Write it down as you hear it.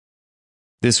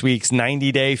This week's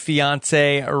 90 Day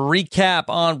Fiancé recap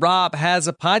on Rob Has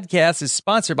a Podcast is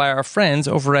sponsored by our friends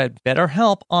over at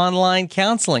BetterHelp Online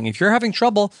Counseling. If you're having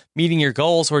trouble meeting your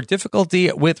goals or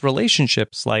difficulty with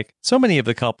relationships, like so many of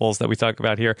the couples that we talk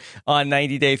about here on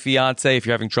 90 Day Fiancé, if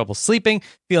you're having trouble sleeping,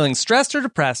 feeling stressed or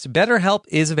depressed, BetterHelp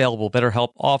is available. BetterHelp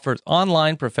offers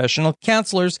online professional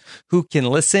counselors who can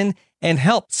listen and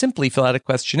help. Simply fill out a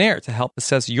questionnaire to help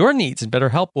assess your needs, and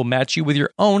BetterHelp will match you with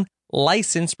your own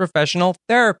licensed professional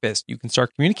therapist. You can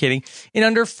start communicating in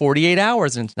under 48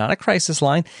 hours, and it's not a crisis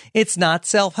line. It's not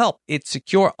self-help. It's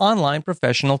secure online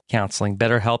professional counseling.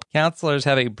 BetterHelp counselors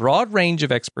have a broad range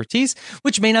of expertise,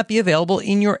 which may not be available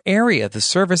in your area. The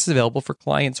service is available for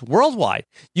clients worldwide.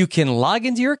 You can log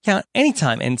into your account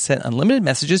anytime and send unlimited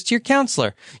messages to your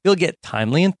counselor. You'll get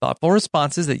timely and thoughtful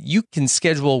responses that you can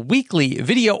schedule weekly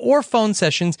video or phone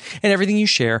sessions, and everything you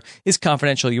share is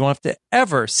confidential. You won't have to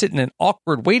ever sit in an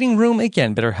awkward waiting room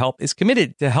again. BetterHelp is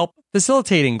committed to help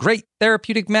facilitating great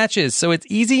therapeutic matches, so it's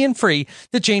easy and free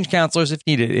to change counselors if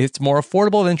needed. It's more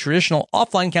affordable than traditional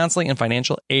offline counseling, and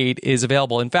financial aid is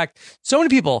available. In fact, so many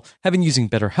people have been using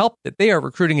BetterHelp that they are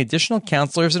recruiting additional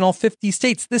counselors in all 50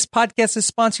 states. This podcast is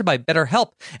sponsored by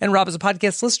BetterHelp, and Rob as a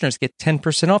Podcast listeners get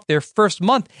 10% off their first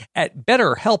month at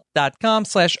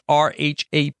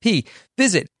betterhelp.com/RHAP.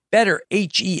 Visit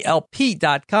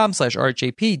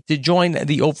betterhelp.com/RHAP to join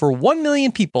the over 1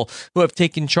 million people who have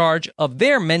taken charge of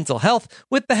their mental health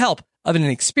with the help of an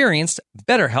experienced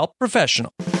BetterHelp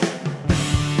professional.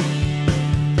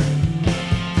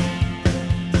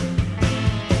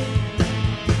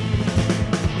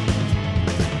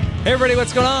 Hey everybody,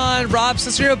 what's going on? Rob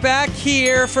Cicero back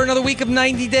here for another week of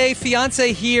 90 Day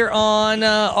Fiancé here on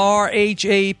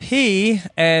RHAP.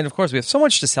 And of course, we have so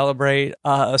much to celebrate.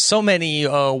 So many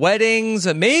weddings,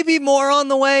 maybe more on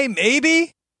the way,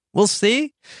 maybe. We'll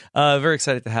see. Very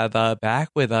excited to have back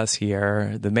with us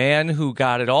here the man who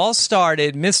got it all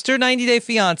started, Mr. 90 Day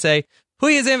Fiancé,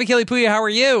 Pooya Zanvikili. Pooya, how are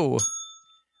you?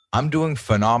 I'm doing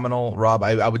phenomenal, Rob.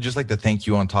 I would just like to thank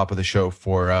you on top of the show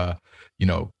for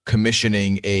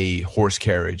commissioning a horse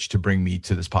carriage to bring me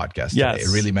to this podcast today. It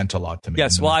really meant a lot to me.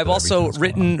 Yes, well, I've also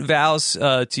written vows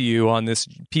to you on this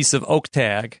piece of oak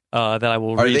tag that I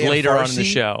will read later on in the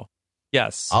show.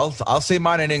 Yes. I'll say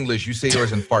mine in English. You say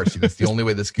yours in Farsi. That's the only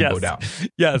way this can go down.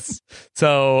 Yes.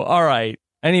 So, all right.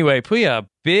 Anyway, Pooya,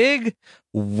 big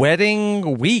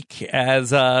wedding week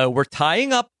as we're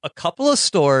tying up a couple of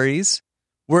stories.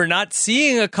 We're not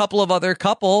seeing a couple of other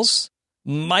couples.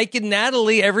 Mike and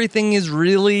Natalie, everything is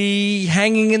really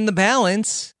hanging in the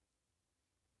balance.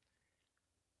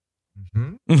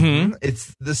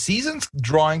 It's the season's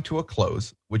drawing to a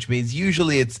close, which means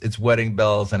usually it's wedding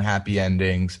bells and happy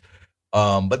endings.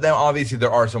 But then obviously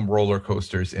there are some roller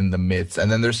coasters in the midst,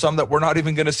 and then there's some that we're not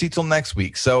even going to see till next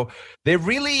week. So they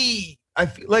really, I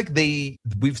feel like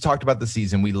we've talked about the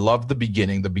season. We love the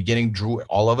beginning. The beginning drew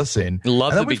all of us in.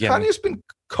 We've kind of just been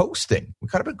coasting. We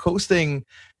kind of been coasting,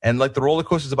 and like the roller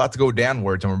coaster is about to go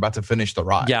downwards, and we're about to finish the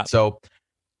ride. Yeah. So,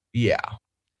 yeah.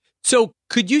 So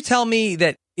could you tell me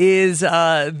that is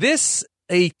this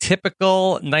a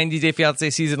typical 90 Day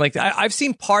Fiancé season? Like I've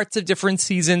seen parts of different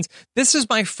seasons. This is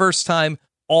my first time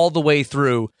all the way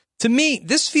through. To me,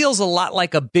 this feels a lot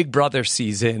like a Big Brother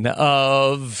season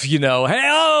of, hey,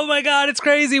 oh my God, it's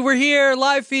crazy. We're here,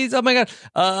 live feeds. Oh my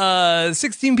God,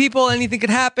 16 people, anything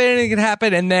could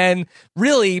happen. And then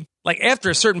really, like after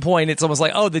a certain point, it's almost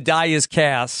like, oh, the die is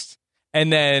cast.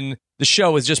 And then the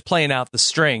show is just playing out the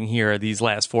string here these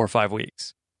last 4 or 5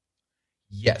 weeks.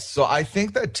 Yes. So I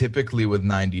think that typically with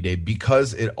 90 Day,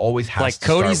 because it always has like to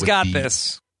Cody's start with got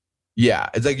this. Yeah,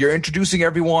 it's like you're introducing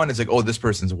everyone. It's like, oh, this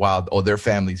person's wild. Oh, their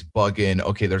family's bugging.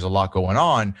 Okay, there's a lot going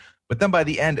on. But then by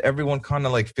the end, everyone kind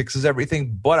of like fixes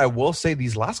everything. But I will say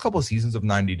these last couple of seasons of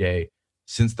 90 Day,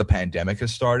 since the pandemic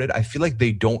has started, I feel like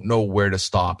they don't know where to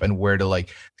stop and where to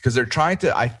because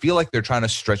I feel like they're trying to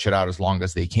stretch it out as long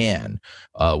as they can,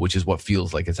 which is what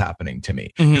feels like it's happening to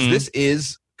me. Because this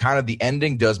is kind of, the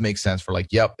ending does make sense for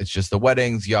yep, it's just the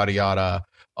weddings, yada, yada.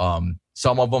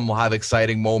 Some of them will have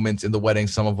exciting moments in the wedding.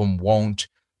 Some of them won't.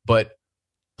 But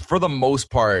for the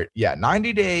most part,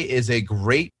 90 Day is a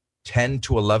great 10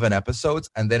 to 11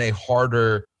 episodes and then a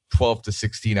harder 12 to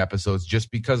 16 episodes, just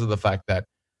because of the fact that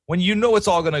when it's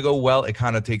all going to go well, it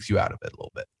kind of takes you out of it a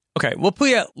little bit. Okay. Well,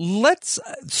 Pooya, let's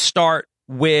start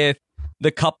with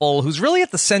the couple who's really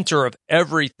at the center of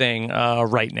everything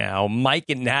right now, Mike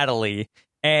and Natalie.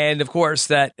 And of course,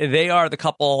 that they are the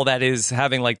couple that is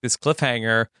having this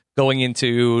cliffhanger going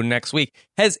into next week.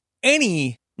 Has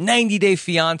any 90 Day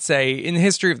Fiancé in the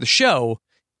history of the show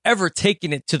ever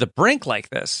taken it to the brink like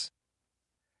this?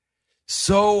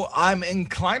 So I'm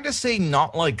inclined to say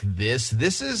not like this.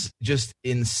 This is just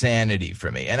insanity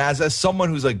for me. And as someone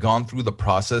who's like gone through the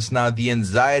process now, the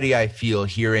anxiety I feel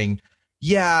hearing,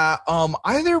 yeah,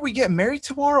 either we get married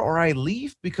tomorrow or I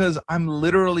leave because I'm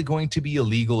literally going to be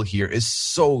illegal here is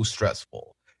so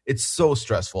stressful. It's so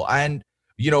stressful. And,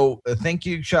 thank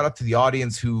you. Shout out to the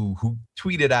audience who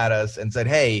tweeted at us and said,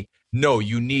 hey, no,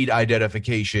 you need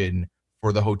identification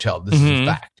for the hotel. This is a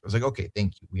fact. I was like, okay,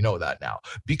 thank you. We know that now.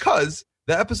 Because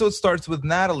the episode starts with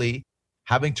Natalie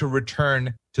having to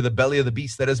return to the belly of the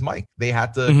beast that is Mike. They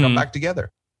had to come back together.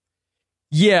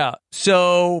 Yeah.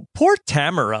 So poor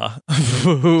Tamara,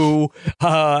 who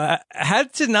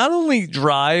had to not only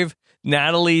drive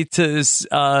Natalie to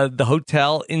the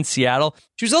hotel in Seattle,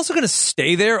 she was also going to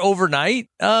stay there overnight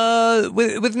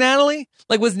with Natalie.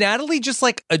 Like, was Natalie just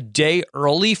like a day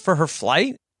early for her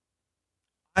flight?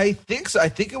 I think so. I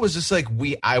think it was just like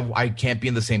I can't be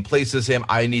in the same place as him.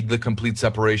 I need the complete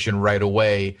separation right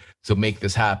away to make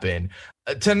this happen.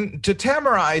 To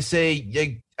Tamara, I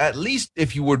say, at least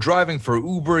if you were driving for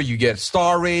Uber, you get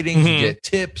star ratings, you get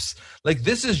tips. Like,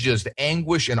 this is just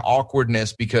anguish and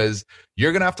awkwardness because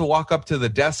you're going to have to walk up to the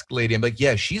desk lady and be like,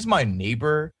 yeah, she's my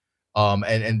neighbor.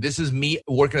 And this is me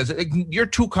working as you're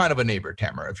too kind of a neighbor,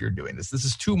 Tamara, if you're doing this. This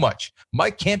is too much.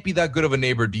 Mike can't be that good of a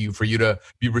neighbor to you for you to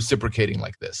be reciprocating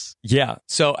like this. Yeah.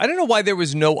 So I don't know why there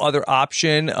was no other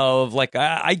option of like,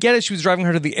 I get it. She was driving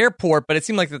her to the airport, but it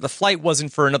seemed like that the flight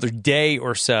wasn't for another day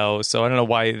or so. So I don't know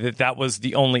why that was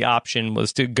the only option,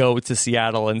 was to go to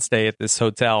Seattle and stay at this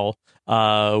hotel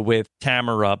with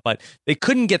Tamara, but they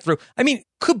couldn't get through. I mean,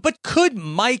 could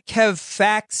Mike have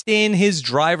faxed in his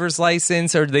driver's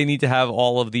license, or do they need to have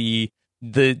all of the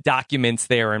documents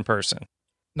there in person?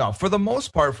 No, for the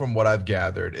most part, from what I've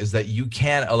gathered, is that you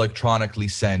can electronically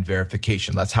send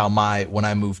verification. That's how when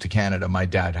I moved to Canada, my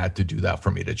dad had to do that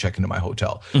for me to check into my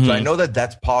hotel. So I know that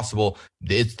that's possible.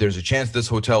 There's a chance this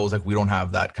hotel was like, we don't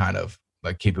have that kind of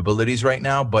like capabilities right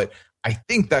now, but I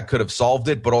think that could have solved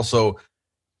it. But also,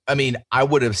 I mean, I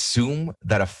would assume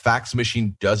that a fax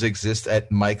machine does exist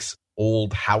at Mike's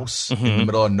old house in the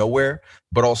middle of nowhere,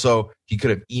 but also he could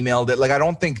have emailed it. Like, I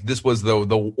don't think this was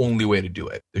the only way to do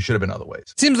it. There should have been other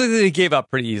ways. Seems like they gave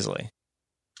up pretty easily.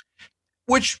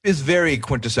 Which is very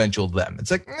quintessential to them.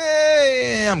 It's like,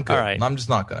 I'm good. All right. I'm just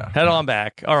not going to. Head on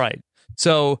back. All right.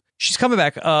 So she's coming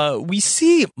back. We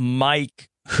see Mike,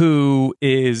 who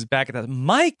is back at that.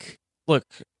 Mike, look,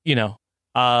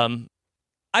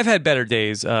 I've had better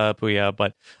days, Puya,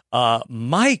 but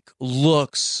Mike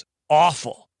looks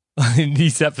awful in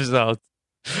these episodes.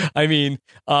 I mean,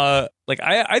 I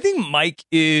think Mike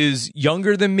is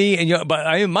younger than me,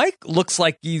 but Mike looks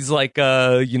like he's like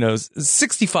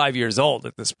 65 years old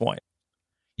at this point.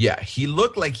 Yeah, he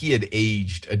looked like he had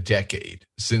aged a decade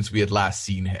since we had last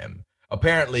seen him.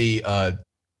 Apparently,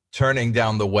 turning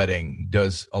down the wedding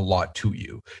does a lot to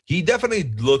you. He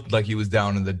definitely looked like he was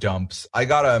down in the dumps. I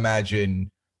gotta imagine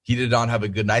he did not have a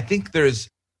good night. I think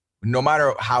no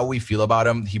matter how we feel about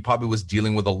him, he probably was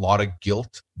dealing with a lot of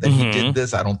guilt that he did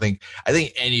this. I think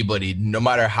anybody, no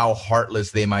matter how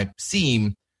heartless they might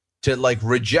seem, to like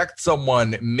reject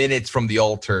someone minutes from the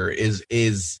altar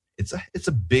it's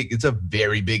a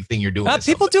very big thing you're doing.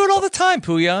 People do it all the time,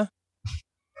 Puya.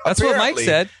 That's what Mike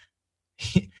said.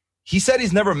 He said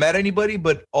he's never met anybody,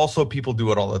 but also people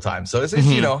do it all the time. So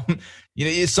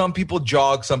it's some people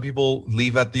jog, some people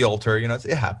leave at the altar.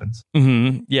 It happens.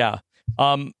 Yeah.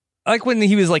 Like when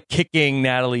he was like kicking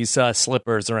Natalie's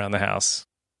slippers around the house.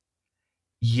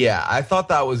 Yeah, I thought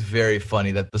that was very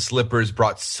funny that the slippers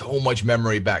brought so much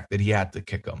memory back that he had to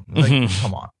kick them. Like,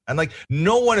 come on. And like,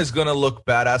 no one is going to look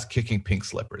badass kicking pink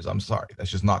slippers. I'm sorry. That's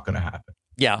just not going to happen.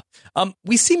 Yeah.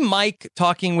 We see Mike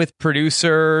talking with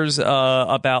producers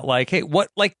about like, hey,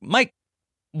 Mike,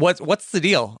 what's the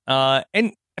deal? And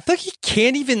I feel like he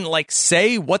can't even like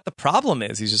say what the problem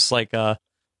is. He's just like, yeah,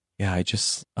 I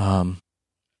just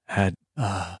had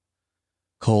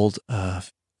cold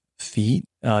feet.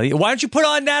 Why don't you put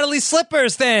on Natalie's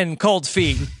slippers then, cold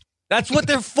feet? That's what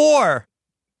they're for.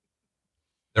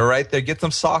 They're right there. Get some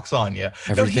socks on you.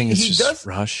 Everything is just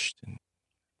rushed. And,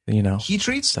 he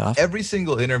treats stuff. Every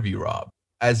single interview, Rob,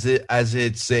 as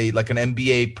it's like an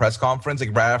NBA press conference, like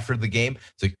right after the game.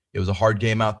 It's like, it was a hard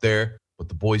game out there, but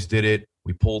the boys did it.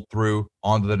 We pulled through.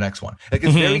 On to the next one. Like,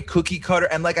 it's very cookie cutter,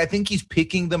 and like I think he's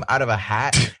picking them out of a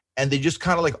hat, and they just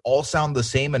kind of like all sound the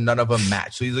same, and none of them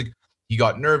match. So he's like, he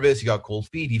got nervous, he got cold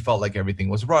feet, he felt like everything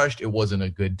was rushed. It wasn't a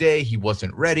good day. He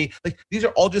wasn't ready. Like, these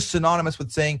are all just synonymous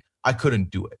with saying I couldn't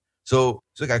do it. So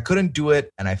it's like, I couldn't do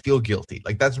it and I feel guilty.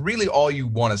 Like, that's really all you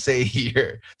want to say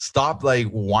here. Stop like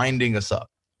winding us up.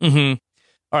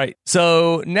 All right.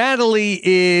 So Natalie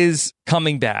is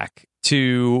coming back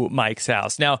to Mike's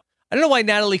house. Now, I don't know why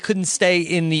Natalie couldn't stay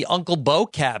in the Uncle Bo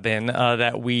cabin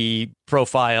that we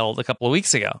profiled a couple of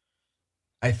weeks ago.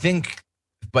 I think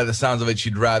by the sounds of it,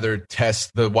 she'd rather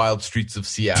test the wild streets of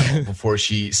Seattle before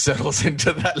she settles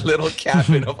into that little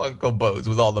cabin of Uncle Bo's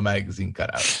with all the magazine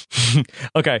cut out.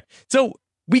 Okay. So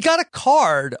we got a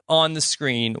card on the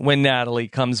screen when Natalie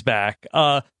comes back.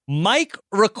 Mike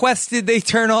requested they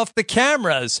turn off the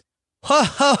cameras. Ho,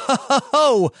 ho, ho, ho,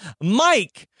 ho.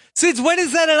 Mike, since when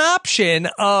is that an option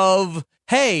of,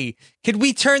 hey, could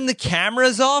we turn the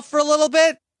cameras off for a little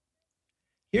bit?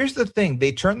 Here's the thing.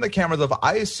 They turned the cameras off.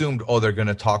 I assumed, they're going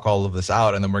to talk all of this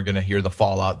out and then we're going to hear the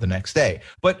fallout the next day.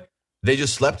 But they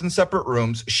just slept in separate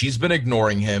rooms. She's been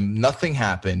ignoring him. Nothing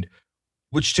happened,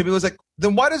 which to me was like,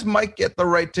 then why does Mike get the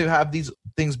right to have these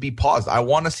things be paused? I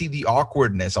want to see the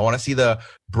awkwardness. I want to see the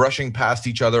brushing past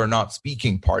each other and not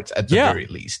speaking parts at the very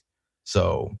least.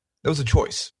 So that was a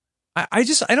choice. I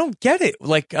don't get it.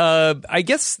 Like, I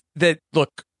guess that,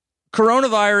 look,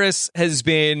 coronavirus has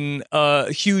been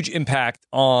a huge impact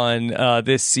on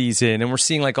this season, and we're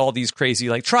seeing like all these crazy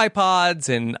like tripods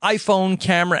and iPhone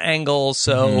camera angles,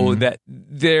 so that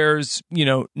there's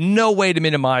no way to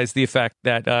minimize the effect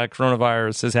that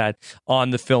coronavirus has had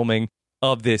on the filming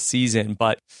of this season.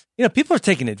 But people are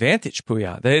taking advantage,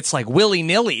 Puya. It's like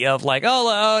willy-nilly of like,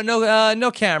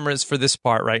 no cameras for this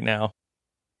part right now.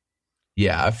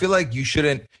 Yeah, I feel like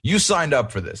you signed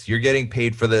up for this. You're getting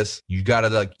paid for this. You got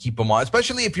to keep them on,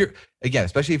 especially if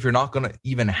you're not going to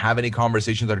even have any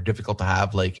conversations that are difficult to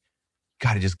have. Like,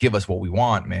 got to just give us what we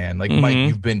want, man. Like, Mike,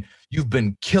 you've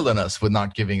been killing us with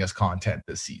not giving us content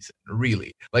this season.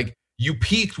 Really. Like, you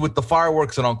peaked with the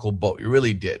fireworks and Uncle Bo. You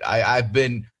really did. I've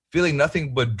been feeling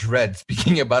nothing but dread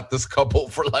speaking about this couple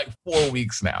for like 4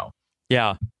 weeks now.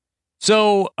 Yeah.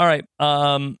 So, all right.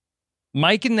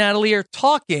 Mike and Natalie are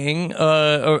talking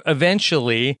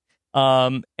eventually,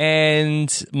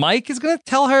 and Mike is going to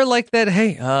tell her like that,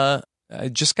 hey, I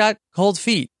just got cold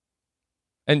feet.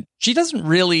 And she doesn't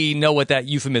really know what that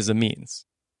euphemism means.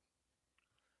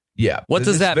 Yeah. What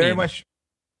does that mean? Very much.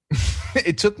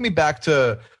 It took me back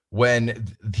to when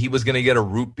he was going to get a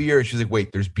root beer, and she's like,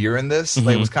 wait, there's beer in this?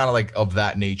 Like, it was kind of like of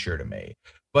that nature to me.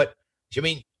 But, I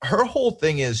mean, her whole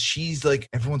thing is she's like,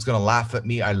 everyone's going to laugh at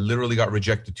me. I literally got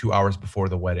rejected 2 hours before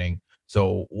the wedding.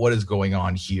 So what is going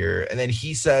on here? And then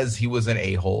he says he was an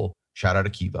a-hole. Shout out to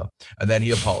Kiva. And then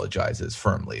he apologizes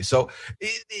firmly. So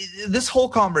this whole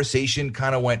conversation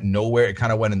kind of went nowhere. It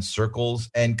kind of went in circles.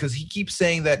 And because he keeps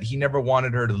saying that he never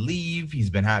wanted her to leave. He's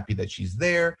been happy that she's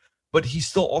there. But he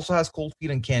still also has cold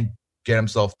feet and can't get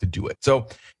himself to do it. So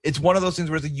it's one of those things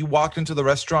where it's like you walked into the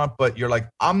restaurant, but you're like,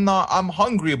 I'm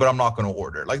hungry, but I'm not going to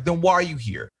order. Like, then why are you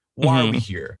here? Why are we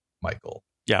here, Michael?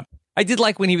 Yeah. I did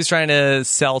like when he was trying to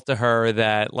sell to her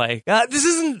that like, this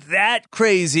isn't that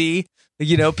crazy.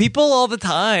 People all the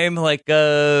time, like,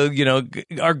 are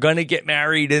going to get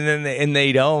married and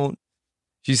they don't.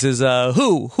 She says,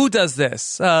 who does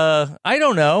this? I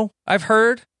don't know. I've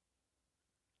heard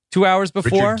 2 hours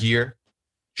before. Richard Gere.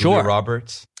 Sure. Julia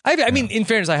Roberts. I mean, in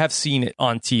fairness, I have seen it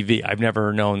on TV. I've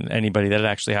never known anybody that it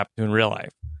actually happened to in real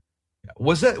life.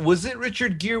 Was it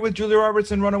Richard Gere with Julia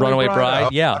Roberts in Runaway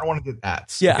Bride? Yeah. I don't want to get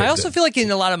that. Yeah, okay, I also feel like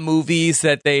in a lot of movies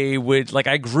that they would, like,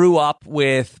 I grew up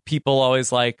with people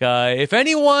always like, if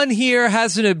anyone here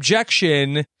has an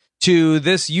objection to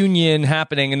this union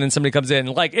happening, and then somebody comes in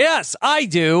like, yes, I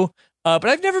do. But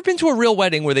I've never been to a real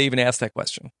wedding where they even asked that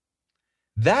question.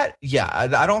 I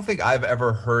don't think I've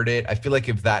ever heard it. I feel like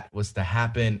if that was to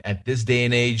happen at this day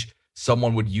and age,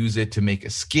 someone would use it to make a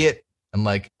skit and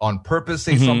like on purpose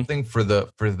say something for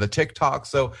the TikTok.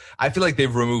 So I feel like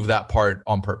they've removed that part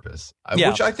on purpose,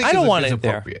 which I think I don't want is it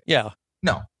appropriate. There. Yeah.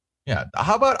 No. Yeah.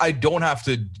 How about I don't have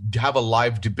to have a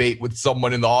live debate with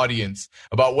someone in the audience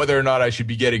about whether or not I should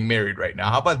be getting married right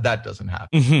now? How about that doesn't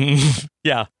happen?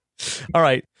 Yeah. All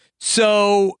right.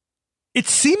 So it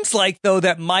seems like, though,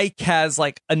 that Mike has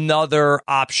like another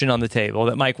option on the table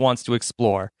that Mike wants to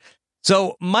explore.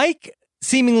 So Mike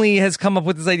seemingly has come up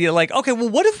with this idea like, okay, well,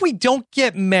 what if we don't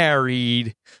get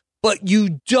married, but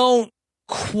you don't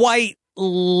quite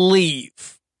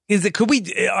leave?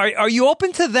 Are you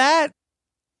open to that?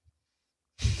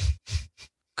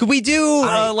 Could we do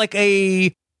like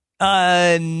a,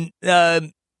 not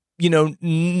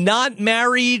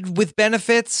married with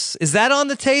benefits? Is that on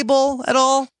the table at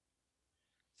all?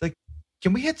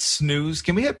 Can we hit snooze?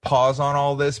 Can we hit pause on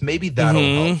all this? Maybe that'll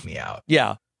help me out.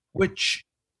 Yeah. Which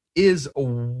is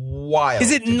wild.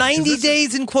 Is it 90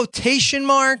 days in quotation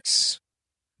marks?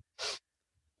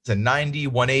 It's a 90,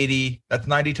 180. That's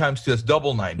 90 times 2. That's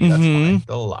double 90. That's fine.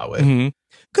 They'll allow it.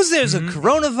 because there's a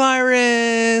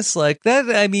coronavirus, like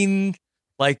that. I mean,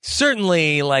 like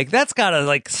certainly, like that's got to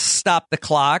like stop the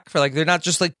clock for like they're not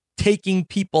just like taking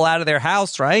people out of their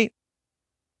house, right?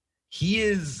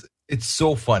 It's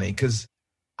so funny because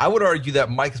I would argue that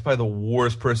Mike is probably the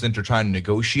worst person to try and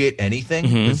negotiate anything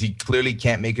because he clearly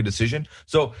can't make a decision.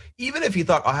 So even if he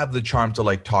thought I have the charm to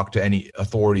like talk to any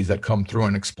authorities that come through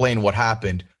and explain what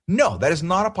happened, no, that is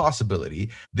not a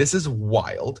possibility. This is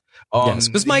wild. Yes,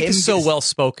 because Mike is so well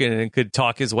spoken and could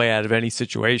talk his way out of any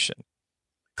situation.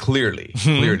 Clearly.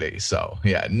 So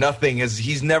yeah,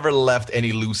 he's never left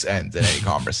any loose ends in any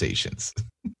conversations.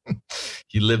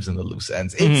 He lives in the loose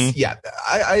ends.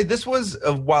 This was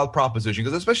a wild proposition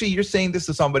because especially you're saying this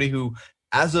to somebody who,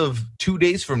 as of 2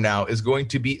 days from now, is going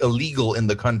to be illegal in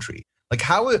the country. Like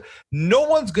no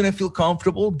one's going to feel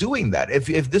comfortable doing that.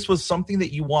 If this was something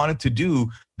that you wanted to do,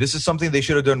 this is something they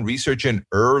should have done research in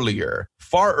earlier,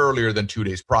 far earlier than 2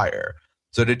 days prior.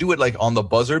 So to do it like on the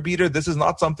buzzer beater, this is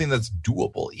not something that's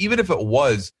doable. Even if it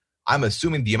was, I'm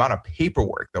assuming the amount of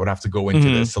paperwork that would have to go into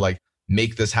this to like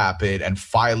make this happen and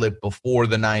file it before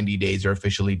the 90 days are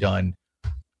officially done.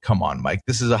 Come on, Mike.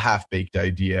 This is a half-baked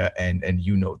idea, and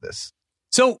you know this.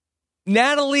 So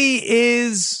Natalie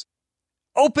is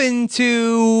open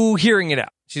to hearing it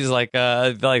out. She's like,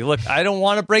 look, I don't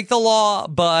want to break the law,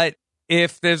 but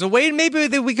if there's a way maybe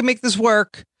that we can make this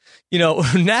work, you know,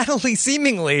 Natalie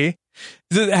seemingly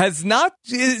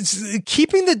is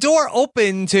keeping the door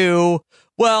open to,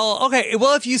 well, okay,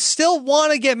 well, if you still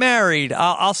want to get married,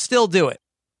 I'll still do it.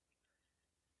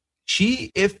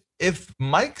 If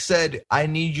Mike said, I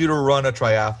need you to run a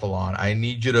triathlon, I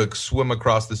need you to swim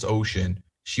across this ocean,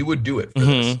 she would do it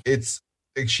for this.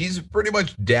 She's pretty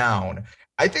much down.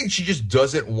 I think she just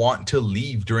doesn't want to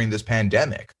leave during this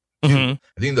pandemic. I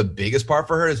think the biggest part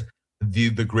for her is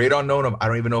the great unknown of, I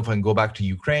don't even know if I can go back to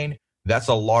Ukraine. That's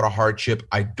a lot of hardship.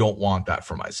 I don't want that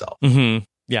for myself.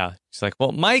 Yeah. She's like,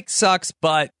 well, Mike sucks,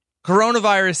 but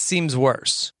coronavirus seems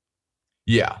worse.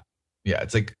 Yeah.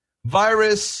 It's like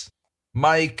virus,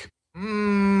 Mike,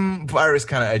 virus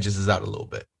kind of edges us out a little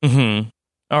bit.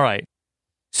 All right.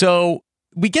 So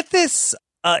we get this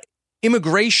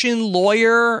immigration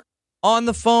lawyer on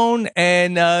the phone,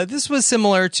 and this was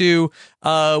similar to,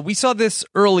 we saw this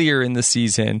earlier in the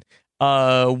season.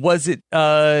 Was it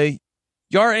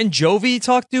Yara and Jovi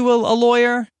talk to a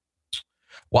lawyer?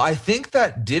 Well, I think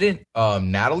that didn't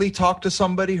Natalie talk to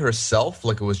somebody herself?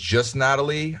 Like it was just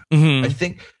Natalie? I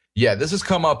think, yeah, this has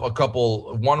come up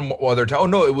one other time. Oh,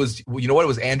 no, it was, you know what? It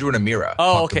was Andrew and Amira.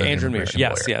 Oh, okay, Andrew and Amira.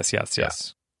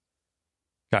 Yes.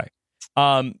 Okay.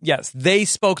 Yes, they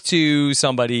spoke to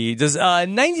somebody. Does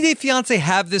 90 Day Fiancé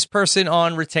have this person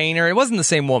on retainer? It wasn't the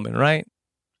same woman, right?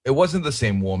 It wasn't the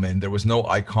same woman. There was no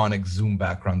iconic Zoom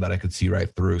background that I could see right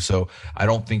through. So I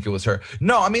don't think it was her.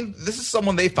 No, I mean, this is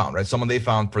someone they found, right? Someone they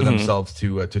found for themselves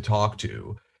to talk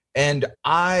to. And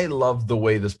I love the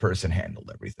way this person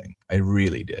handled everything. I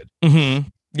really did.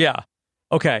 Yeah.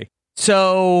 Okay.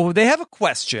 So they have a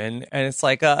question, and it's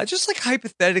like, just like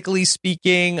hypothetically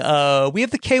speaking, we have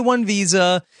the K1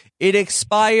 visa. It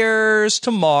expires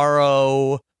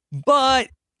tomorrow, but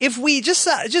if we just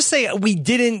say we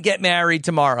didn't get married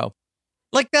tomorrow,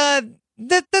 like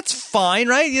that's fine,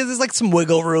 right? Yeah, there's like some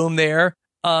wiggle room there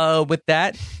with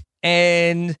that.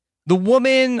 And the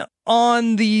woman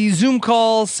on the Zoom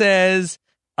call says,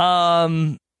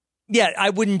 yeah, I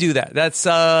wouldn't do that.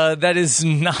 That is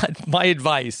not my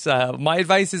advice. My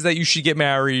advice is that you should get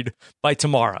married by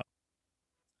tomorrow.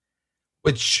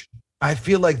 Which I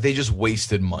feel like they just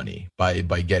wasted money by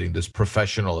getting this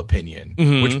professional opinion,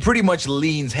 which pretty much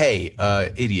leans, hey,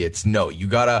 idiots, no, you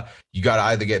gotta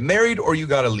either get married or you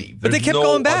gotta leave. But There's they kept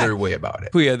going back. Other way about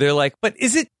it. Puya, they're like, but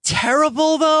is it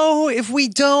terrible though if we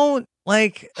don't?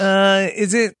 Like,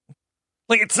 is it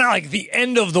like it's not like the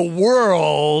end of the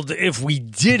world if we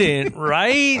didn't,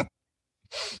 right?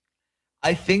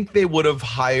 I think they would have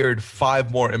hired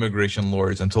 5 more immigration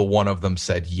lawyers until one of them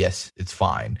said, yes, it's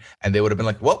fine. And they would have been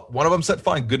like, well, one of them said,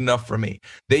 fine, good enough for me.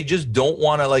 They just don't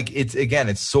want to, like,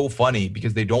 it's so funny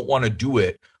because they don't want to do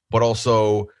it, but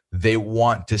also they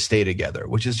want to stay together,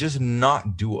 which is just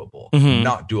not doable.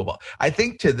 Not doable. I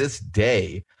think to this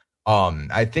day,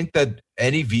 I think that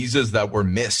any visas that were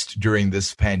missed during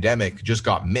this pandemic just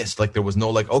got missed. Like there was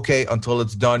no like, okay, until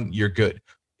it's done, you're good.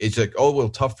 It's like, oh, well,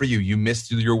 tough for you. You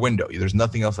missed your window. There's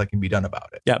nothing else that can be done about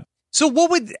it. Yeah. So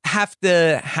what would have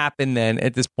to happen then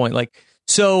at this point? Like,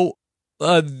 so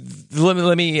let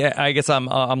me, I guess I'm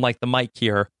like the mic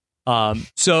here.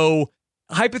 So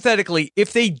hypothetically,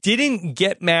 if they didn't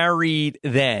get married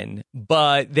then,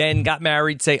 but then got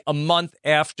married, say a month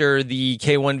after the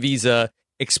K1 visa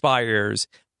expires,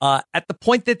 At the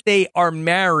point that they are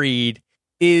married,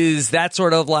 is that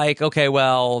sort of like, okay,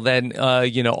 well, then,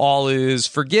 all is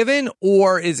forgiven?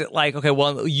 Or is it like, okay,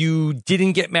 well, you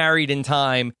didn't get married in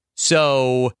time,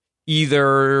 so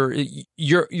either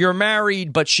you're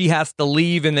married, but she has to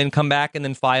leave and then come back and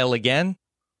then file again?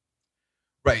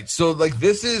 Right. So like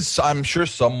this is, I'm sure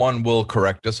someone will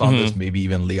correct us on this, maybe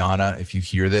even Liana, if you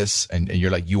hear this and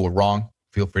you're like, you were wrong,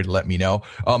 feel free to let me know.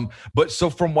 But so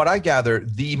from what I gather,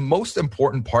 the most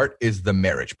important part is the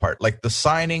marriage part, like the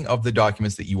signing of the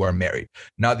documents that you are married.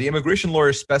 Now, the immigration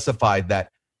lawyer specified that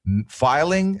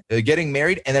filing, getting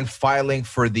married, and then filing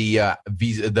for the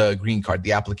visa, the green card,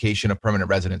 the application of permanent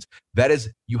residence. That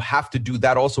is, you have to do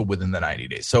that also within the 90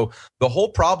 days. So the whole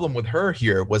problem with her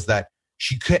here was that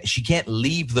she can't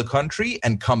leave the country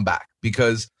and come back,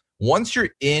 because once you're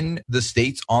in the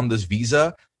States on this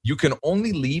visa, you can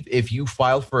only leave if you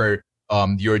file for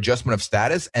your adjustment of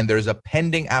status and there's a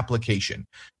pending application.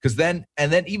 Because then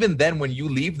even then, when you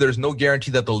leave, there's no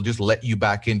guarantee that they'll just let you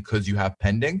back in because you have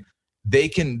pending.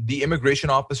 The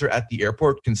immigration officer at the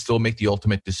airport can still make the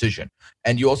ultimate decision.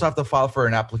 And you also have to file for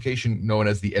an application known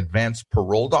as the advanced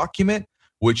parole document,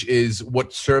 which is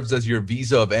what serves as your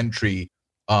visa of entry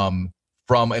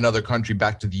from another country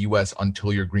back to the U.S.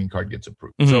 until your green card gets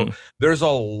approved. So there's a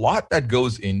lot that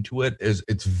goes into it.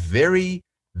 It's very,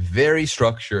 very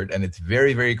structured and it's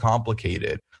very, very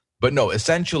complicated. But no,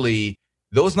 essentially,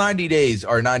 those 90 days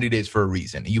are 90 days for a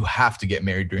reason. You have to get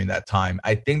married during that time.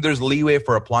 I think there's leeway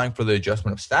for applying for the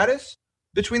adjustment of status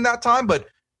between that time, but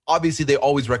obviously they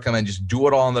always recommend just do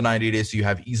it all in the 90 days so you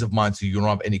have ease of mind, so you don't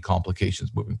have any complications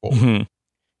moving forward.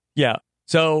 Yeah.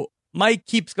 So Mike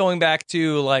keeps going back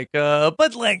to like, they're not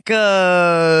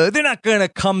going to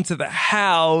come to the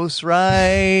house,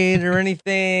 right? Or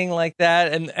anything like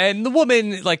that. And the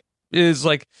woman like is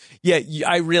like, yeah,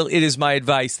 it is my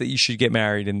advice that you should get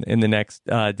married in the next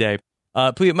day.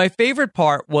 My favorite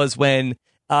part was when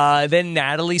then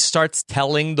Natalie starts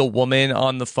telling the woman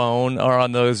on the phone or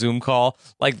on the Zoom call,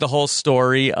 like the whole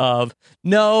story of,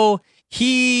 no,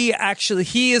 he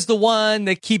is the one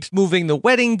that keeps moving the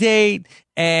wedding date.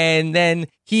 And then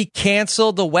he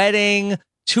canceled the wedding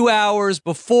 2 hours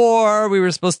before we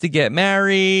were supposed to get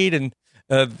married. And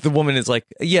the woman is like,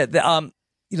 yeah,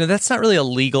 that's not really a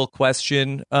legal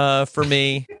question for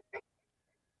me.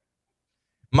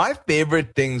 My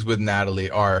favorite things with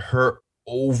Natalie are her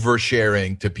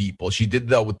oversharing to people. She did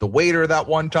that with the waiter that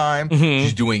one time.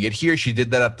 She's doing it here. She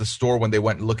did that at the store when they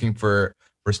went looking for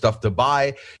stuff to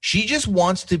buy. She just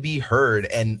wants to be heard,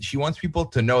 and she wants people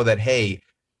to know that, hey,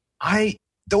 I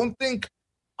don't think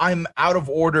I'm out of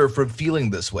order for feeling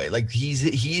this way. Like he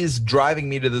is driving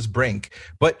me to this brink.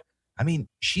 But I mean,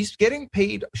 she's getting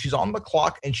paid. She's on the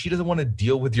clock, and she doesn't want to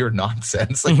deal with your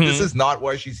nonsense. Like this is not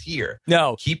why she's here.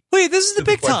 No. Wait, this is the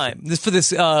big time for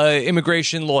this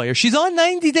immigration lawyer. She's on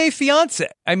 90 Day Fiance.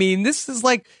 I mean, this is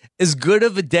like as good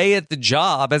of a day at the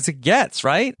job as it gets,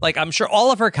 right? Like, I'm sure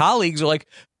all of her colleagues are like,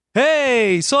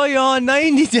 hey, saw you on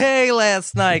 90 Day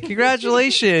last night.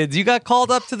 Congratulations. You got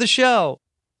called up to the show.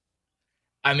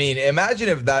 I mean, imagine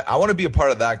if I want to be a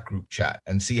part of that group chat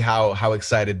and see how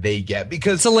excited they get,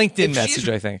 because it's a LinkedIn message,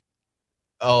 I think.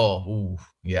 Oh,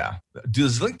 yeah.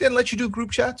 Does LinkedIn let you do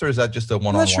group chats, or is that just a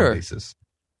one-on-one basis?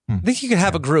 I think you could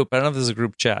have a group. I don't know if there's a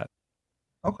group chat.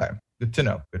 Okay. Good to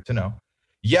know.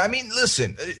 Yeah, I mean,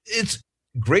 listen, it's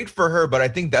great for her, but I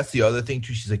think that's the other thing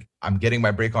too. She's like, I'm getting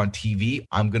my break on TV.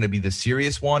 I'm going to be the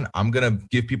serious one. I'm going to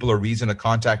give people a reason to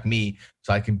contact me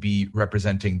so I can be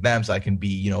representing them, so I can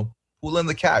be, pulling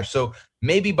the cash. So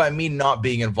maybe by me not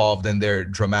being involved in their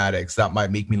dramatics, that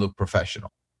might make me look professional.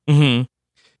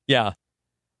 Yeah.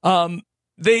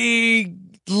 They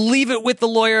leave it with the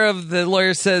lawyer. The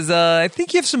lawyer says, I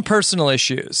think you have some personal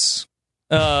issues.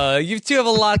 You two have a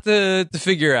lot to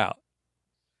figure out.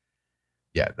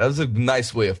 Yeah, that was a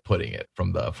nice way of putting it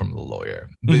from the lawyer.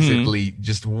 Basically,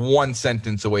 just one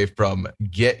sentence away from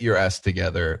get your ass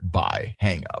together, bye,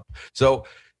 hang up. So,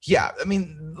 yeah, I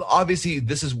mean, obviously,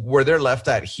 this is where they're left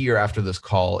at here after this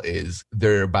call is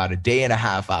they're about a day and a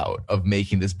half out of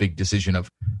making this big decision of,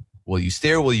 will you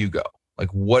stay or will you go? Like,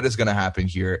 what is going to happen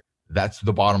here? That's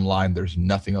the bottom line. There's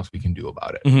nothing else we can do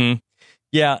about it.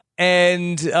 Yeah,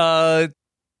 and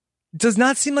does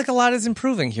not seem like a lot is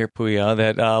improving here, Puya.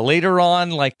 That later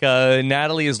on, like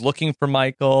Natalie is looking for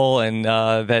Michael, and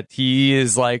that he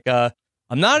is like, I'm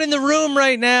not in the room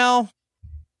right now.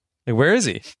 Like, where is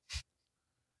he?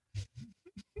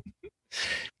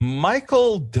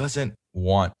 Michael doesn't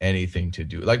want anything to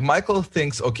do. Like, Michael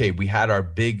thinks, okay, we had our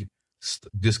big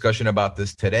discussion about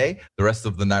this today. The rest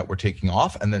of the night we're taking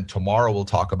off, and then tomorrow we'll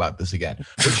talk about this again.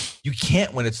 Which you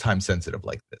can't when it's time sensitive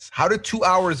like this. How did 2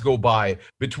 hours go by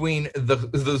between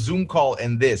the Zoom call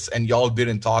and this, and y'all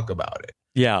didn't talk about it?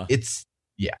 Yeah.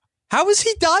 Yeah. How is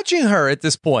he dodging her at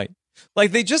this point?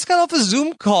 Like, they just got off a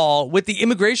Zoom call with the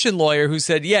immigration lawyer who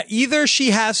said, yeah, either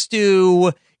she has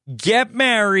to get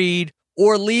married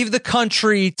or leave the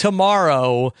country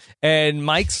tomorrow. And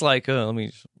Mike's like, oh, let me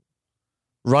just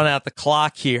run out the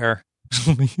clock here.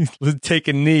 Take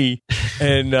a knee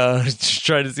and just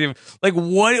try to see him. Like,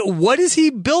 what is he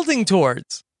building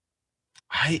towards?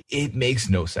 It makes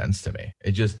no sense to me.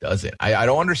 It just doesn't. I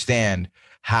don't understand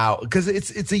how, because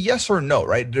it's a yes or no,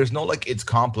 right? There's no like it's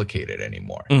complicated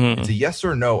anymore. It's a yes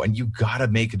or no, and you gotta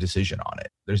make a decision on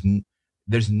it.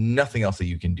 There's nothing else that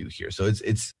you can do here. So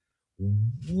it's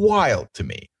wild to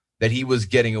me that he was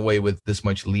getting away with this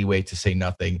much leeway to say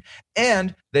nothing,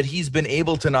 and that he's been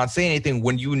able to not say anything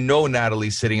when you know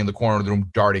Natalie's sitting in the corner of the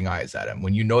room darting eyes at him,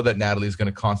 when you know that Natalie's going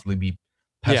to constantly be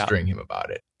pestering him about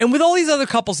it. And with all these other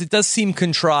couples, it does seem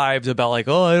contrived about like,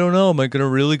 oh, I don't know, am I going to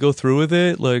really go through with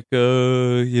it? Like,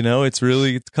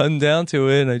 it's come down to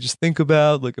it. And I just think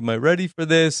about, like, am I ready for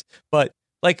this? But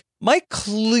like, Mike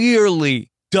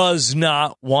clearly does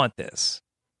not want this.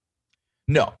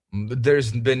 No,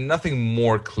 there's been nothing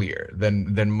more clear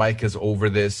than Mike is over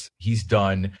this. He's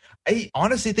done. I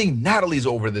honestly think Natalie's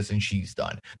over this and she's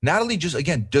done. Natalie just,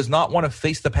 again, does not want to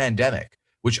face the pandemic,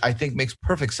 which I think makes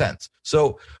perfect sense.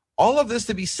 So all of this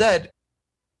to be said,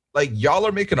 like, y'all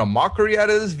are making a mockery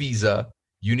out of this visa.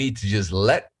 You need to just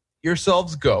let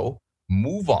yourselves go,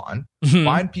 move on,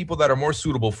 find people that are more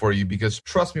suitable for you, because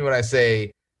trust me when I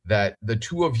say that the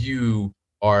two of you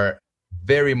are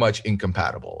very much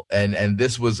incompatible. And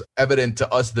this was evident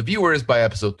to us, the viewers, by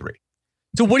episode 3.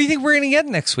 So what do you think we're going to get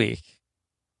next week?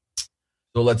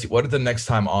 So let's see. What did the next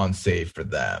time on say for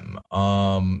them?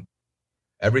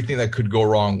 Everything that could go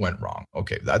wrong went wrong.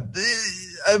 Okay.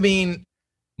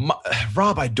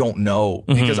 Rob, I don't know,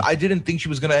 because I didn't think she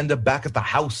was going to end up back at the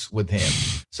house with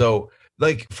him. So,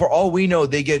 like, for all we know,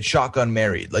 they get shotgun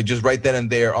married. Like, just right then and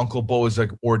there, Uncle Bo is,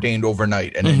 like, ordained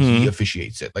overnight, and then he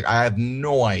officiates it. Like, I have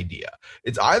no idea.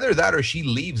 It's either that or she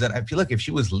leaves, and I feel like if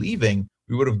she was leaving,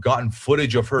 we would have gotten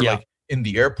footage of her, like, in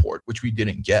the airport, which we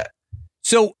didn't get.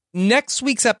 So next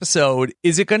week's episode,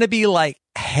 is it going to be like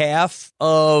half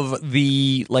of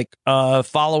the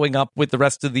following up with the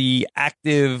rest of the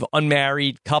active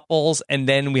unmarried couples, and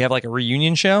then we have like a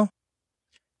reunion show?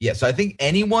 Yeah, so I think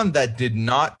anyone that did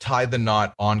not tie the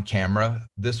knot on camera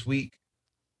this week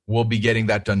will be getting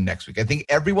that done next week. I think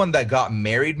everyone that got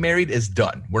married is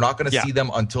done. We're not going to see them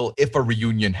until if a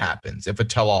reunion happens, if a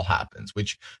tell-all happens,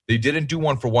 which they didn't do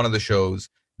one for one of the shows.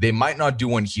 They might not do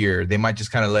one here. They might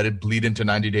just kind of let it bleed into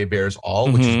 90 Day Bears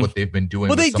all, which is what they've been doing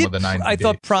with some of the 90 Day I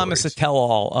thought promise stories. a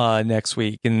tell-all next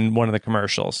week in one of the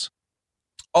commercials.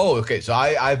 Oh, okay. So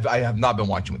I have not been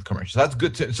watching with commercials. That's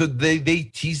good. So they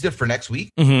teased it for next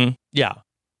week. Yeah.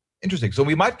 Interesting. So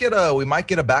we might get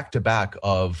a back-to-back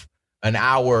of an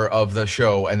hour of the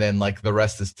show, and then like the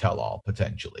rest is tell-all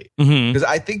potentially. Because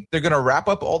I think they're going to wrap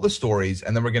up all the stories,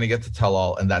 and then we're going to get to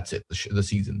tell-all, and that's it. The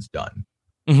season's done.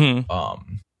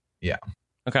 Yeah.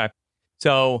 Okay.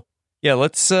 So yeah,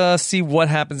 let's see what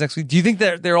happens next week. Do you think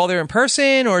that they're all there in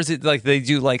person, or is it like they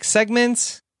do like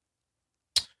segments?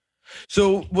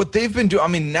 So what they've been doing, I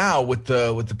mean, now with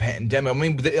the pandemic, I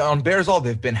mean, on Bears All,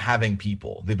 they've been having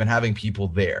people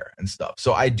there and stuff.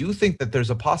 So I do think that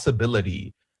there's a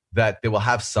possibility that they will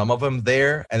have some of them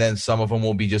there, and then some of them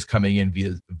will be just coming in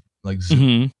via like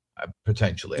Zoom,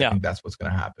 potentially. I think that's what's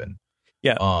going to happen.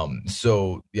 Yeah.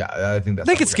 So yeah, I think that's.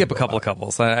 They could skip a couple of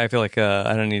couples. I feel like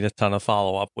I don't need a ton of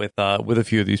follow up with a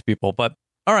few of these people. But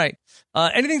all right,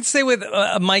 anything to say with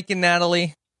Mike and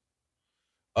Natalie?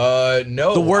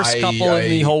 No. The worst couple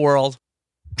in the whole world.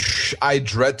 I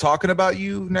dread talking about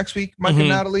you next week, Mike and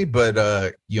Natalie.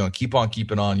 But keep on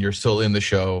keeping on. You're still in the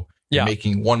show. You're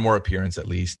making one more appearance at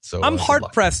least. So I'm hard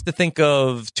pressed to think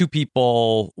of two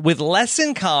people with less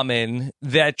in common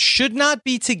that should not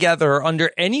be together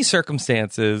under any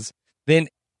circumstances than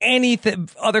any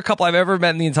other couple I've ever met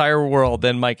in the entire world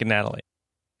than Mike and Natalie.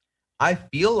 I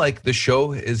feel like the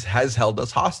show has held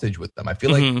us hostage with them. I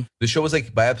feel like the show was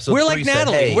like by episode 3 like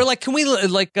Natalie. Said, hey, we're like, can we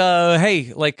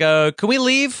can we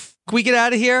leave? Can we get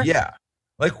out of here? Yeah.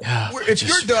 Like if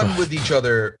you're done with each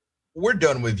other, we're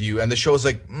done with you. And the show's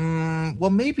like, well,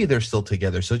 maybe they're still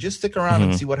together. So just stick around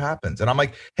and see what happens. And I'm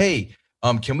like, hey,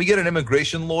 can we get an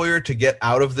immigration lawyer to get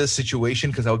out of this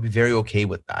situation? Because I would be very okay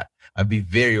with that. I'd be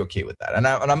very okay with that. And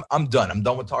I'm done. I'm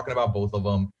done with talking about both of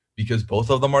them, because both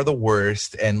of them are the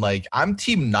worst. And like, I'm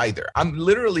team neither. I'm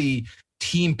literally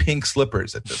team pink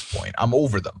slippers at this point. I'm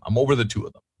over them. I'm over the two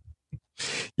of them.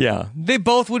 Yeah, they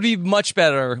both would be much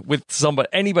better with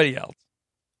anybody else.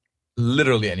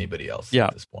 Literally anybody else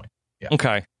at this point. Yeah.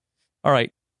 Okay. All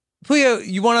right. Puya,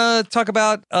 you want to talk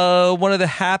about one of the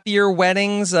happier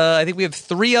weddings? I think we have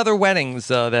 3 other weddings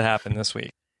that happened this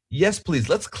week. Yes, please.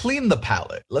 Let's clean the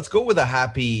palette. Let's go with a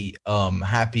happy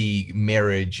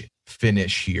marriage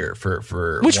finish here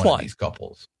for Which one of these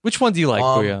couples. Which one do you like,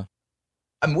 Puya?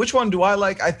 Which one do I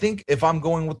like? I think if I'm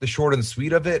going with the short and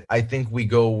sweet of it, I think we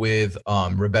go with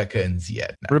Rebecca and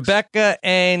Zied next. Rebecca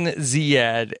and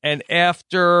Zied. And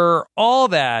after all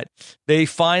that, they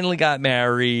finally got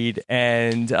married.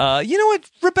 And you know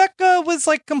what? Rebecca was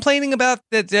like complaining about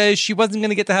that she wasn't going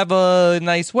to get to have a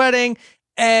nice wedding.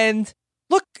 And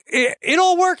look, it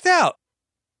all worked out.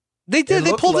 They did.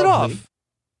 They pulled it off.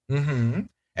 Mm-hmm.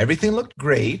 Everything looked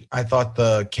great. I thought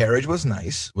the carriage was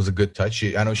nice. It was a good touch.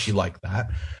 I know she liked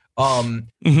that.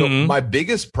 My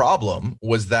biggest problem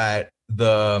was that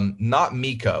not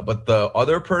Mika, but the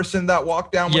other person that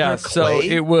walked down with her, Clay. So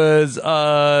it was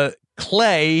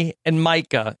Clay and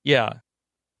Micah. Yeah.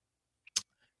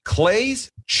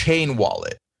 Clay's chain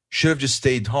wallet should have just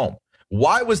stayed home.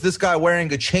 Why was this guy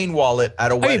wearing a chain wallet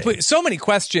at a wedding? I mean, so many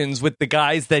questions with the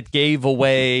guys that gave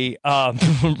away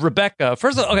Rebecca.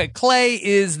 First of all, okay, Clay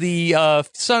is the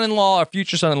son-in-law or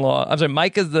future son-in-law. I'm sorry,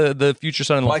 Micah's the future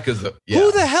son-in-law.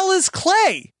 Who the hell is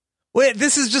Clay? Wait,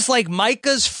 this is just like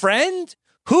Micah's friend?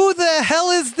 Who the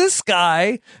hell is this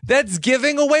guy that's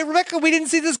giving away Rebecca? We didn't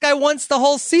see this guy once the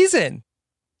whole season.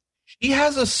 He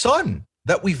has a son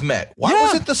that we've met. Why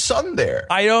wasn't the son there?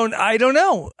 I don't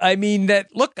know. I mean,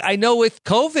 look, I know with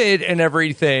COVID and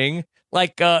everything,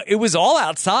 like it was all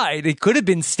outside. It could have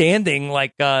been standing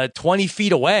like 20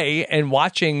 feet away and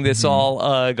watching this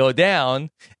all go down.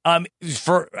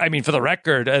 For the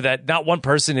record, that not one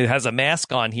person has a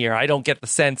mask on here. I don't get the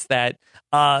sense that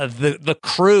the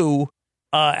crew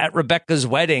at Rebecca's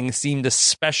wedding seemed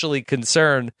especially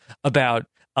concerned about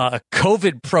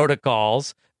COVID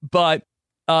protocols, but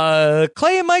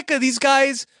Clay and Micah, these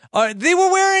guys, they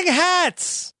were wearing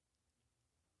hats.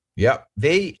 Yep.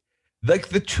 They, like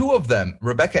the two of them,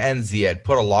 Rebecca and Zied,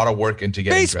 put a lot of work into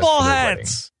getting baseball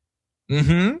hats.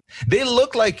 Mm-hmm. They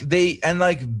look like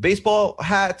baseball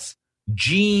hats,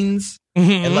 jeans,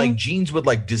 and like jeans with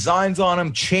like designs on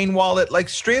them, chain wallet, like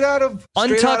straight out of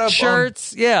untucked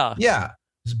shirts. Yeah.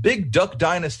 This big Duck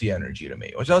Dynasty energy to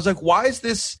me, which I was like, why is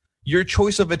this your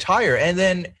choice of attire? And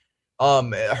then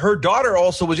her daughter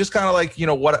also was just kind of like, you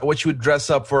know, what she would dress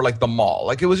up for, like the mall.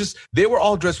 Like it was just, they were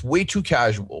all dressed way too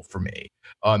casual for me.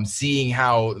 Seeing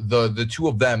how the two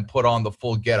of them put on the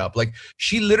full getup. Like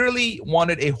she literally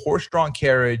wanted a horse-drawn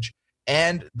carriage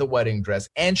and the wedding dress,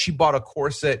 and she bought a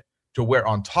corset to wear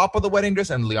on top of the wedding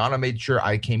dress. And Liana made sure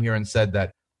I came here and said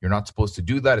that you're not supposed to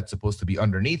do that. It's supposed to be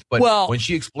underneath. But when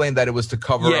she explained that it was to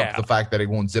cover up the fact that it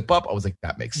won't zip up, I was like,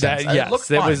 that makes sense.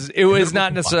 It was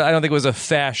not necessarily. I don't think it was a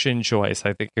fashion choice.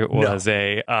 I think it was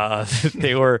it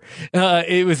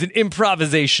was an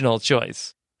improvisational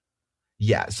choice.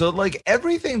 Yeah. So like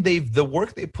everything the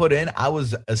work they put in, I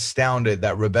was astounded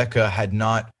that Rebecca had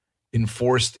not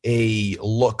enforced a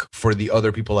look for the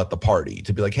other people at the party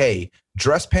to be like, hey,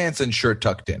 dress pants and shirt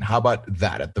tucked in. How about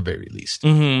that at the very least?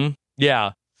 Mm-hmm.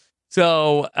 Yeah.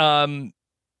 So,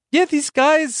 these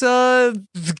guys,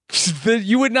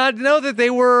 you would not know that they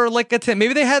were like a 10.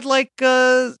 Maybe they had like,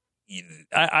 I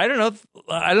don't know.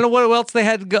 I don't know what else they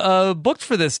had booked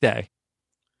for this day.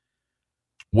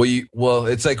 Well,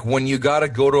 it's like when you got to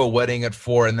go to a wedding at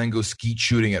 4 and then go skeet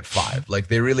shooting at 5. Like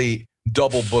they really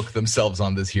double book themselves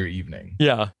on this here evening.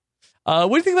 Yeah. What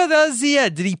do you think about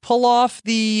Zied? Did he pull off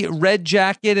the red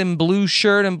jacket and blue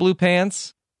shirt and blue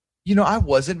pants? You know, I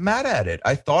wasn't mad at it.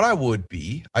 I thought I would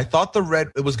be. I thought the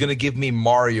red, it was going to give me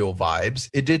Mario vibes.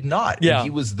 It did not. Yeah.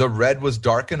 The red was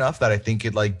dark enough that I think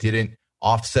it like didn't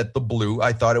offset the blue.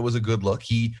 I thought it was a good look.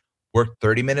 He worked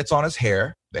 30 minutes on his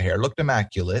hair. The hair looked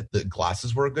immaculate. The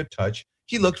glasses were a good touch.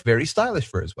 He looked very stylish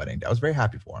for his wedding day. I was very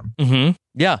happy for him. Mm-hmm.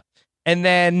 Yeah. And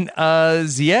then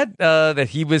Zied, that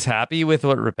he was happy with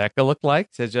what Rebecca looked like.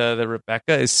 Said that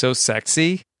Rebecca is so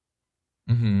sexy.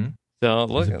 Mm-hmm. So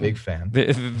look, he's a big fan.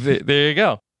 There you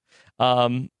go.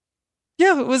 It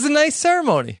was a nice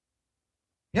ceremony.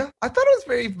 Yeah, I thought it was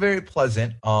very, very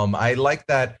pleasant. I like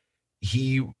that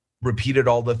he repeated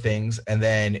all the things, and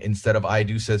then instead of "I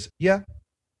do" says "yeah,"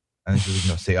 and then she's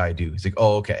like, "No, say I do." He's like,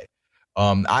 "Oh, okay."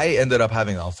 I ended up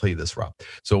having. I'll tell you this, Rob.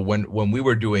 So when we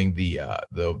were doing the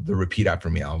repeat after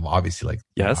me, I'm obviously like,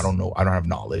 yes, I don't know, I don't have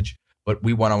knowledge, but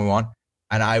we went on,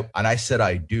 and I said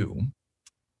I do.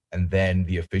 And then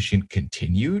the officiant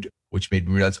continued. which made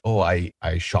me realize, I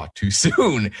shot too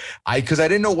soon. Because I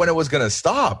didn't know when it was going to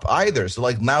stop either. So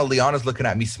like now Liana's looking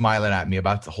at me, smiling at me,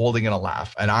 about holding in a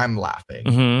laugh, and I'm laughing.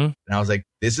 And I was like,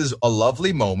 this is a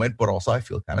lovely moment, but also I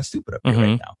feel kind of stupid up here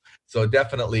right now. So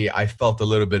definitely I felt a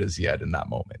little bit of Zied in that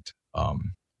moment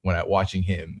when watching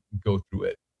him go through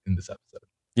it in this episode.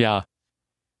 Yeah.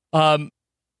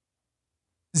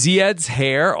 Zied's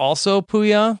hair also,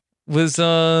 Puya, was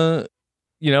on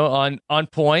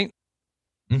point.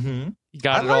 You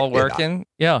got it all working.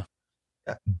 Yeah.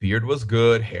 Beard was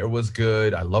good. Hair was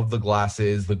good. I love the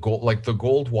glasses. The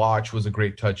gold watch was a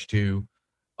great touch too.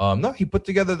 No, he put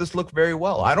together this look very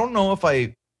well. I don't know if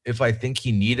I think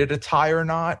he needed a tie or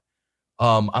not.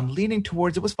 I'm leaning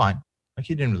towards it was fine. Like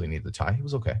he didn't really need the tie. He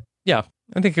was okay. Yeah,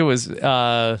 I think it was.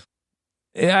 I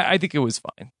think it was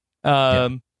fine.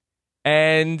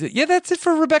 And yeah, that's it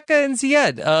for Rebecca and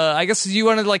Zied. I guess you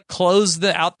want to like close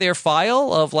out their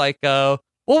file of like what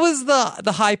was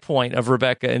the high point of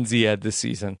Rebecca and Zied this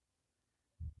season?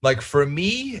 Like for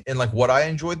me, and like what I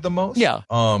enjoyed the most. Yeah.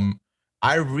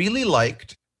 I really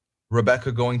liked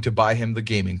Rebecca going to buy him the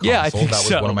gaming console. Yeah, I think that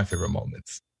was one of my favorite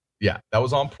moments. Yeah, that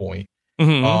was on point.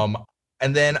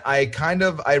 And then I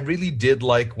really did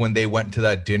like when they went to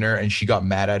that dinner and she got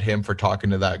mad at him for talking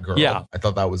to that girl. Yeah. I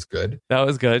thought that was good. That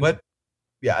was good. But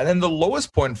yeah, and then the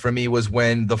lowest point for me was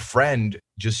when the friend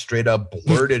just straight up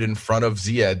blurted in front of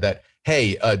Zied that,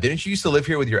 hey, didn't you used to live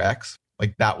here with your ex?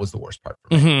 Like that was the worst part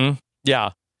for me.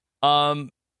 Yeah.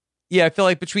 Yeah, I feel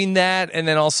like between that and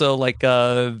then also like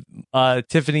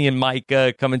Tiffany and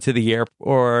Micah coming to the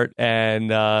airport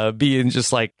and being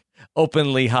just like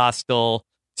openly hostile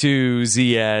to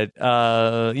Zied.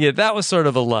 Yeah, that was sort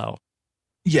of a low.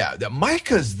 Yeah,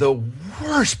 Micah's the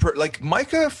worst.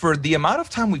 Micah, for the amount of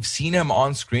time we've seen him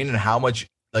on screen and how much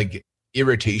like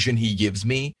irritation he gives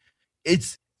me, I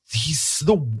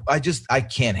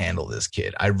can't handle this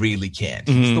kid. I really can't.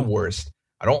 He's the worst.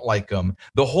 I don't like him.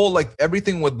 The whole like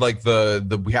everything with like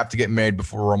the we have to get married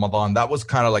before Ramadan. That was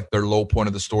kind of like their low point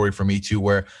of the story for me too,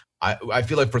 where I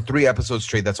feel like for 3 episodes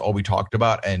straight, that's all we talked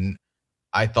about. And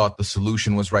I thought the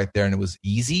solution was right there and it was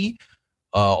easy.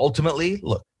 Ultimately,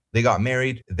 look, they got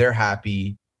married. They're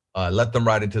happy. Let them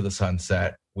ride into the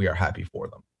sunset. We are happy for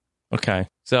them. Okay.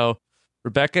 So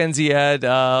Rebecca and Zied,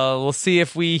 we'll see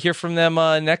if we hear from them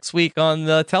next week on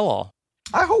the tell-all.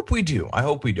 I hope we do. I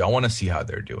want to see how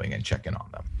they're doing and check in on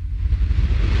them.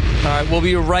 All right, we'll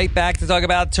be right back to talk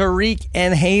about Tariq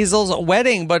and Hazel's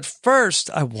wedding. But first,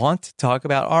 I want to talk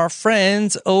about our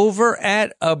friends over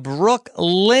at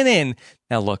Brooklinen.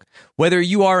 Now, look, whether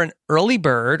you are an early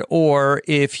bird or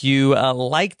if you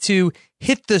like to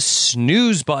hit the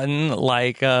snooze button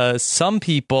like some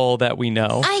people that we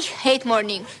know. I hate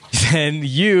morning. And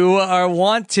you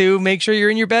want to make sure you're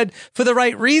in your bed for the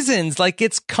right reasons, like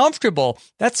it's comfortable.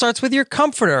 That starts with your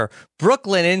comforter.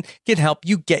 Brooklinen can help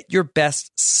you get your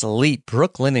best sleep.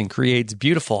 Brooklinen creates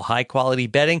beautiful, high-quality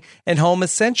bedding and home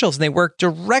essentials, and they work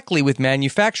directly with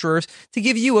manufacturers to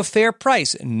give you a fair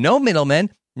price. No middlemen.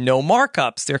 No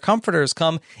markups. Their comforters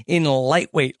come in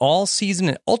lightweight, all-season,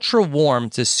 and ultra-warm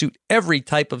to suit every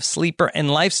type of sleeper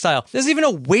and lifestyle. There's even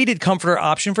a weighted comforter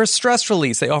option for stress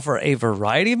release. They offer a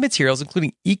variety of materials,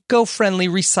 including eco-friendly,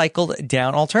 recycled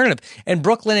down alternative. And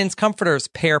Brooklinen's comforters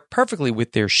pair perfectly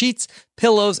with their sheets,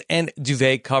 pillows, and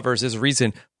duvet covers. There's a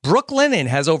reason Brooklinen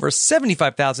has over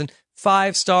 75,000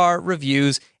 5-star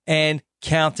reviews and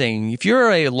counting. If you're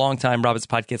a longtime Roberts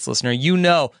Podcast listener, you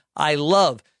know I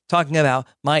love talking about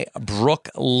my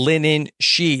Brooklinen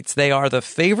sheets. They are the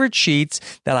favorite sheets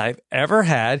that I've ever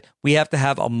had. We have to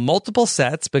have multiple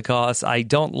sets because I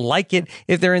don't like it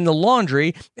if they're in the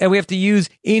laundry and we have to use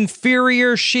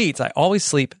inferior sheets. I always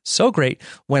sleep so great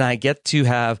when I get to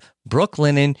have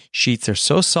Brooklinen sheets. Are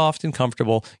so soft and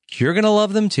comfortable. You're going to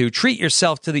love them too. Treat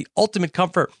yourself to the ultimate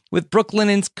comfort with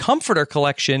Brooklinen's Comforter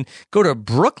Collection. Go to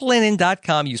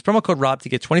brooklinen.com. Use promo code ROB to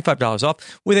get $25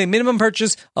 off with a minimum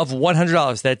purchase of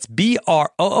 $100. That's BROOKLINEN.com.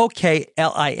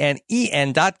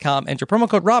 Enter promo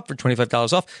code ROB for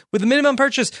 $25 off with a minimum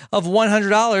purchase of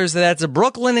 $100. That's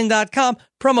brooklinen.com.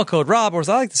 Promo code ROB, or as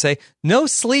I like to say, no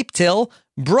sleep till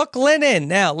Brooklinen.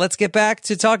 Now, let's get back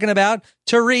to talking about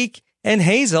Tariq and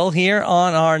Hazel here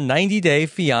on our 90-Day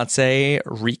Fiancé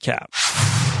recap.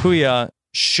 Puya,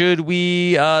 should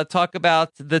we talk about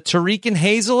the Tariq and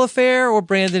Hazel affair or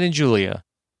Brandon and Julia?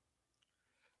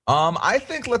 I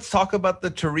think let's talk about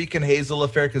the Tariq and Hazel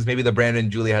affair because maybe the Brandon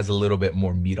and Julia has a little bit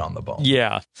more meat on the bone.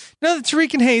 Yeah. No, the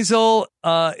Tariq and Hazel,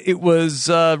 it was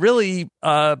really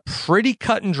pretty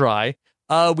cut and dry.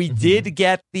 We did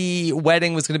get the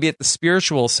wedding was going to be at the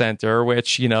Spiritual Center,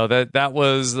 which, that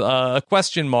was a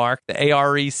question mark, the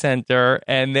ARE Center,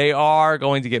 and they are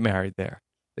going to get married there.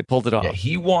 They pulled it off. Yeah,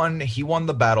 he won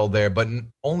the battle there, but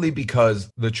only because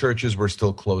the churches were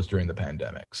still closed during the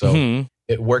pandemic. So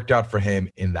it worked out for him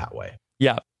in that way.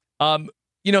 Yeah.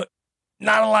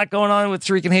 Not a lot going on with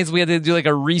Tariq and Hazel. We had to do like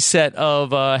a reset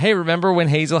of, hey, remember when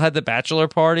Hazel had the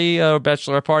bachelorette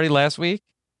party last week?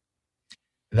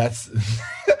 That's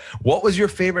what was your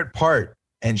favorite part?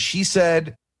 And she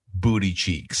said booty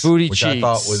cheeks. Which I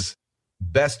thought was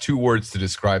best 2 words to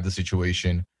describe the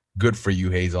situation. Good for you,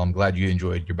 Hazel. I'm glad you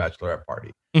enjoyed your bachelorette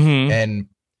party. And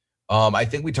I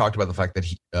think we talked about the fact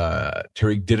that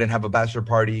Tariq didn't have a bachelor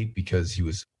party because he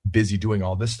was busy doing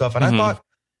all this stuff. And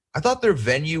I thought their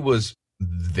venue was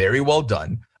very well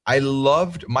done. I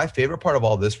loved, my favorite part of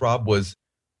all this, Rob, was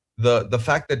the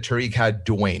fact that Tariq had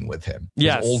Dwayne with him,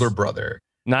 his older brother.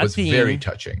 Not was Dean. Very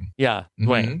touching. Yeah,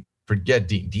 Dwayne. Forget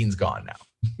Dean. Dean's gone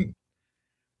now.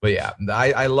 But yeah,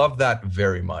 I love that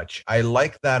very much. I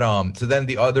like that. So then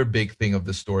the other big thing of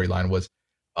the storyline was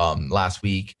last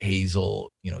week,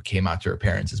 Hazel, came out to her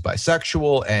parents as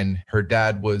bisexual, and her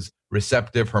dad was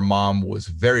receptive. Her mom was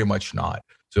very much not.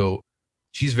 So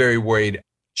she's very worried.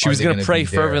 She was going to pray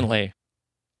fervently.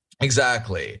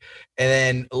 Exactly. And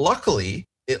then luckily,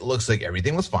 it looks like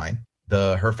everything was fine.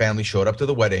 Her family showed up to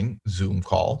the wedding Zoom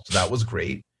call. So that was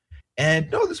great. And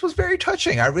no, this was very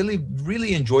touching. I really,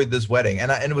 really enjoyed this wedding.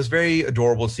 And it was very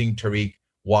adorable seeing Tariq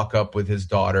walk up with his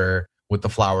daughter with the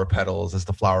flower petals as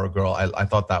the flower girl. I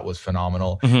thought that was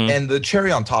phenomenal. And the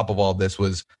cherry on top of all this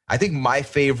was, I think, my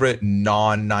favorite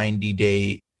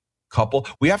non-90-day couple.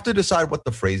 We have to decide what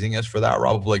the phrasing is for that,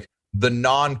 Rob. Like the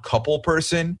non-couple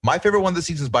person. My favorite one this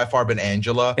season has by far been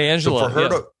Angela. So for her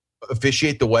to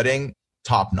officiate the wedding,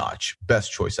 top notch,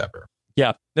 best choice ever.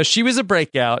 Yeah. Now, she was a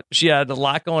breakout. She had a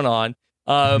lot going on.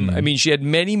 I mean, she had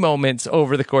many moments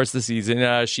over the course of the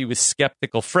season. She was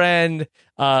skeptical friend.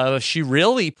 She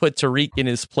really put Tariq in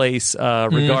his place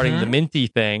regarding the Minty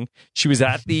thing. She was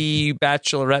at the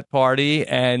bachelorette party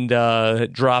and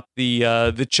dropped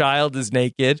the child is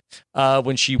naked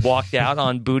when she walked out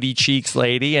on Booty Cheeks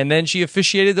Lady, and then she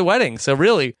officiated the wedding. So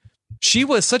really, she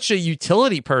was such a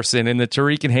utility person in the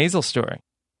Tariq and Hazel story.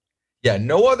 Yeah,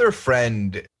 no other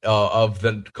friend of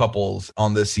the couples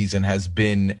on this season has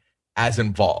been as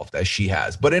involved as she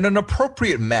has, but in an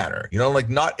appropriate manner, like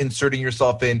not inserting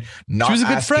yourself in, not she was a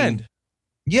good asking, friend.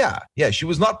 Yeah. She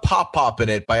was not popping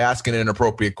it by asking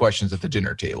inappropriate questions at the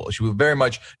dinner table. She very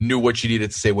much knew what she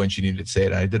needed to say when she needed to say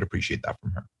it, and I did appreciate that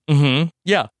from her.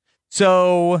 Yeah.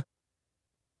 So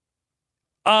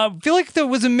I feel like there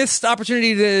was a missed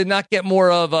opportunity to not get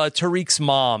more of Tariq's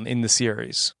mom in the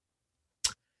series.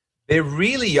 They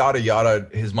really yada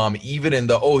his mom, even in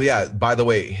the, by the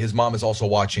way, his mom is also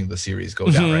watching the series go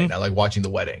down right now, like watching the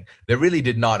wedding. They really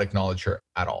did not acknowledge her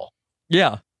at all.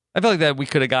 Yeah. I feel like that we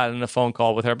could have gotten a phone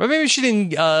call with her, but maybe she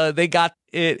didn't, they got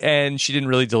it and she didn't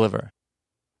really deliver.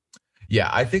 Yeah,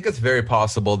 I think it's very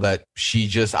possible that she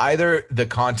just either the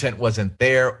content wasn't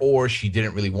there or she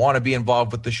didn't really want to be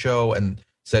involved with the show and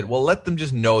said, well, let them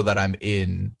just know that I'm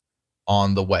in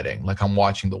on the wedding, like I'm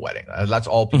watching the wedding. That's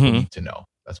all people need to know.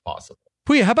 That's possible.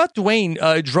 Puya, how about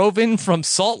Dwayne drove in from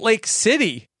Salt Lake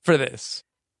City for this?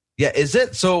 Yeah, is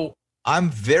it? So I'm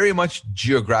very much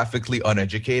geographically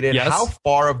uneducated. Yes. How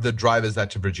far of the drive is that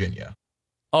to Virginia?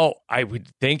 Oh, I would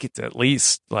think it's at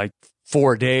least like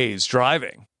 4 days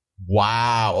driving.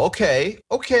 Wow. Okay.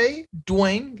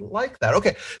 Dwayne, like that.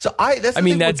 Okay. So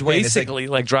that's basically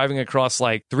like driving across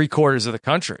like 3/4 of the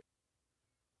country.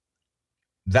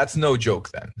 That's no joke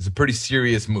then. It's a pretty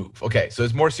serious move. Okay, so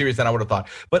it's more serious than I would have thought.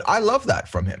 But I love that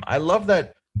from him. I love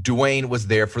that Dwayne was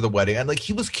there for the wedding. And like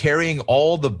he was carrying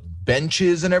all the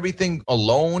benches and everything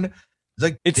alone. It's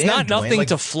like it's not Dwayne, nothing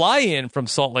to fly in from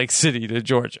Salt Lake City to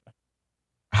Georgia.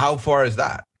 How far is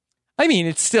that? I mean,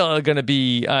 it's still going to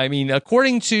be,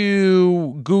 according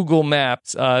to Google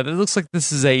Maps, it looks like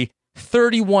this is a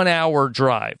 31-hour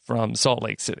drive from Salt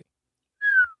Lake City.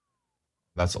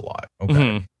 That's a lot.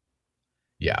 Okay.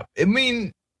 Yeah. I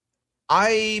mean,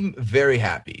 I'm very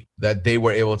happy that they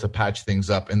were able to patch things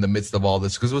up in the midst of all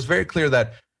this because it was very clear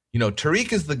that,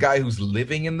 Tariq is the guy who's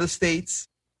living in the States.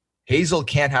 Hazel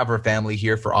can't have her family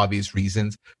here for obvious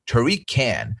reasons. Tariq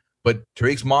can, but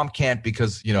Tariq's mom can't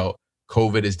because,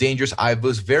 COVID is dangerous. I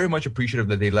was very much appreciative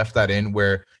that they left that in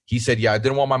where he said, yeah, I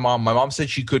didn't want my mom. My mom said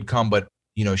she could come, but,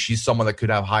 she's someone that could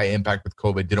have high impact with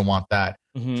COVID. Didn't want that.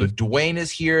 So Dwayne is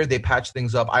here. They patch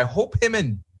things up. I hope him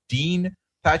and Dean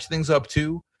patch things up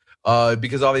too,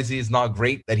 because obviously it's not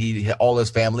great that all his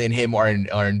family and him are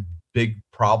in big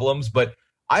problems. But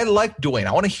I like Dwayne.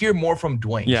 I want to hear more from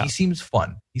Dwayne. Yeah. He seems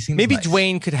fun. He seems Maybe nice.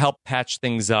 Dwayne could help patch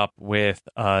things up with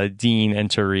Dean and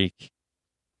Tariq.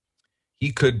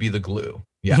 He could be the glue.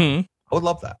 Yeah. Mhm. I would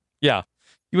love that. Yeah,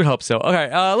 you would hope so.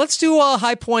 Okay, let's do a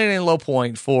high point and low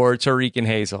point for Tariq and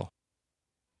Hazel.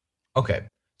 Okay.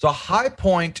 So a high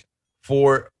point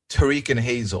for Tariq and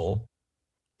Hazel,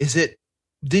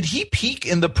 did he peak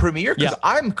in the premiere? Because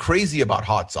I'm crazy about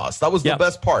hot sauce. That was the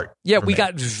best part. Yeah, we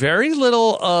got very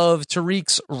little of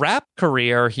Tariq's rap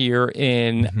career here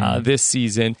in this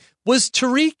season. Was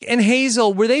Tariq and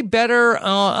Hazel, were they better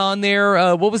on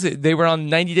their, what was it? They were on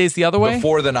 90 Days the Other Way?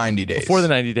 Before the 90 Days. Before the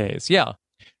 90 Days, yeah.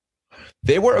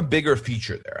 They were a bigger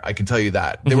feature there. I can tell you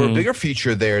that. They were a bigger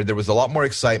feature there. There was a lot more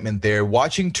excitement there.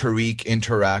 Watching Tariq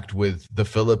interact with the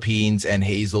Philippines and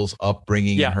Hazel's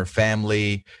upbringing and her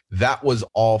family, that was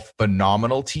all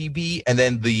phenomenal TV. And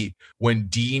then when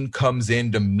Dean comes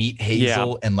in to meet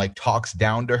Hazel and like talks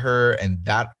down to her and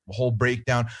that whole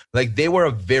breakdown, like they were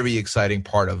a very exciting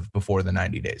part of Before the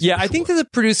 90 Days. Yeah, I think that the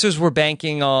producers were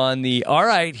banking on all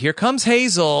right, here comes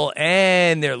Hazel,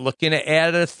 and they're looking to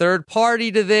add a third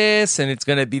party to this, and it's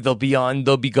going to be they'll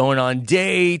be going on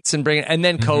dates and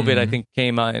then COVID I think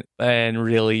came on and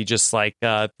really just like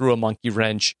threw a monkey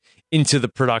wrench into the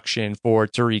production for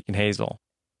Tariq and Hazel.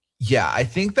 Yeah, I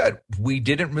think that we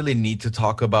didn't really need to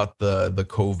talk about the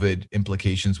COVID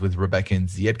implications with Rebecca and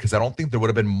Ziad, because I don't think there would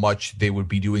have been much they would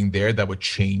be doing there that would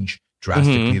change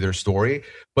drastically their story.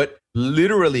 But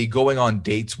literally going on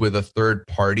dates with a third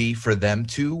party for them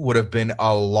two would have been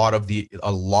a lot of the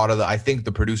I think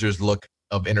the producers look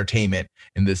of entertainment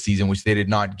in this season, which they did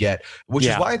not get, which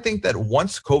is why I think that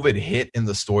once COVID hit in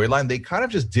the storyline, they kind of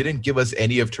just didn't give us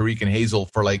any of Tariq and Hazel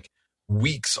for like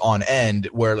weeks on end,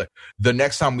 where like the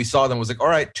next time we saw them was like, all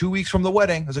right, 2 weeks from the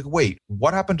wedding. I was like, wait,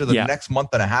 what happened to the next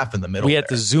month and a half in the middle? We had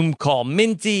to Zoom call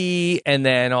Minty, and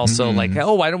then also like,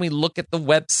 oh, why don't we look at the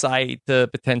website to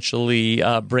potentially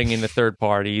bring in a third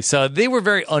party? So they were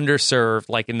very underserved,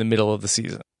 like in the middle of the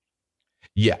season.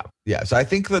 Yeah. So I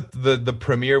think that the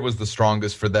premiere was the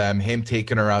strongest for them. Him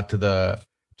taking her out to the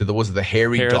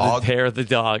hairy dog? Hair of the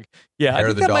dog. Yeah, I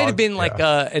think that might have been like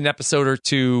an episode or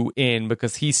two in,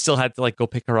 because he still had to like go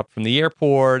pick her up from the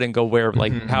airport and go wear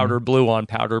like powder blue on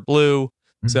powder blue.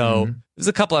 So there's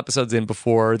a couple episodes in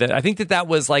before that. I think that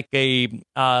was like a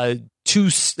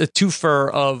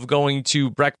twofer of going to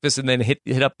breakfast and then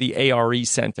hit up the ARE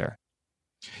Center.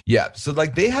 Yeah, so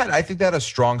like I think they had a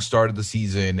strong start of the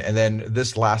season, and then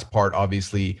this last part,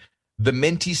 obviously, the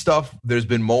Minty stuff, there's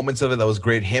been moments of it that was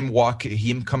great. Him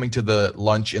coming to the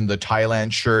lunch in the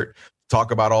Thailand shirt,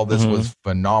 talk about all this was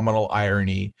phenomenal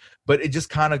irony, but it just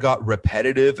kind of got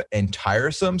repetitive and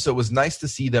tiresome. So it was nice to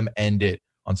see them end it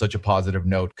on such a positive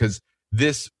note, because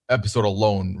this episode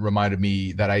alone reminded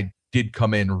me that I did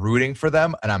come in rooting for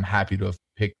them, and I'm happy to have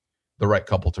picked the right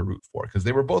couple to root for, because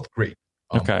they were both great.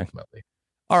 Ultimately.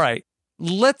 All right.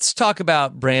 Let's talk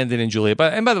about Brandon and Julia.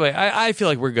 And by the way, I feel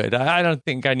like we're good. I don't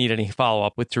think I need any follow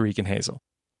up with Tariq and Hazel.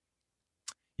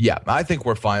 Yeah, I think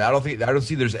we're fine. I don't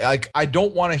see there's like, I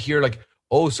don't want to hear like,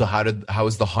 oh, so how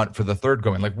is the hunt for the third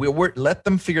going? Like we're let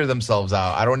them figure themselves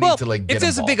out. I don't need to like get if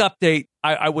there's involved. a big update,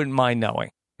 I wouldn't mind knowing.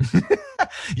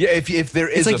 Yeah, if there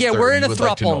is, it's like, third, we're in a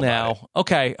throuple now.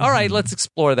 Okay, all right, let's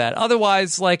explore that.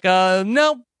 Otherwise, like,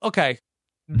 no, okay.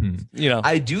 You know,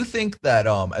 I do think that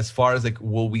as far as like,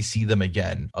 will we see them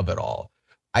again of it all?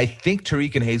 I think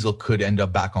Tariq and Hazel could end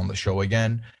up back on the show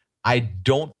again. I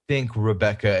don't think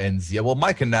Rebecca and Zia, well,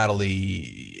 Mike and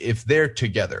Natalie, if they're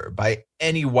together by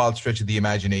any wild stretch of the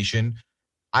imagination,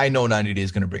 I know 90 Days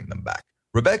is going to bring them back.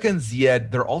 Rebecca and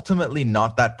Ziad, they're ultimately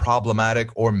not that problematic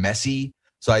or messy,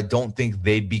 so I don't think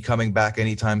they'd be coming back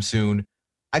anytime soon.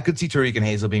 I could see Tariq and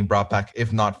Hazel being brought back,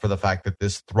 if not for the fact that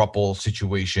this throuple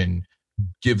situation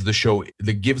gives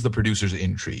the producers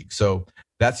intrigue. So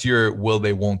that's your will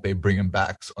they, won't they bring him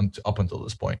back up until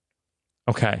this point.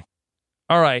 Okay.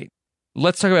 All right.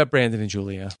 Let's talk about Brandon and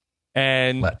Julia.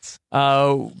 And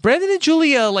Brandon and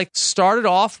Julia like started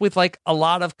off with like a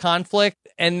lot of conflict,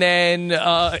 and then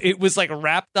it was like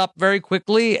wrapped up very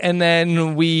quickly, and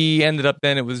then we ended up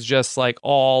it was just like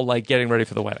all like getting ready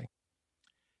for the wedding.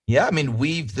 Yeah, I mean,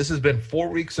 this has been 4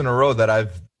 weeks in a row that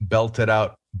I've belted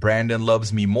out Brandon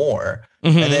loves me more.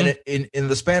 And then in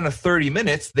the span of 30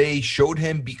 minutes, they showed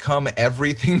him become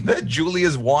everything that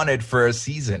Julia's wanted for a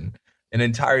season, an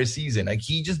entire season. Like,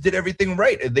 he just did everything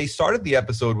right. They started the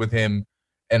episode with him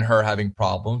and her having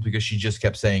problems because she just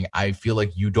kept saying, I feel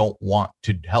like you don't want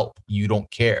to help. You don't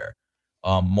care,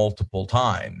 multiple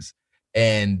times.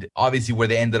 And obviously where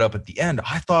they ended up at the end,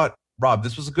 I thought, Rob,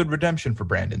 this was a good redemption for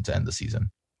Brandon to end the season.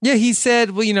 Yeah, he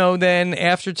said, well, then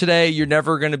after today, you're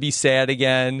never going to be sad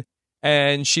again.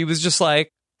 and she was just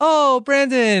like, "Oh,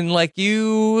 Brandon,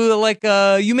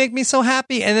 you make me so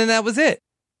happy," and then that was it.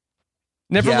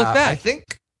 Never looked back.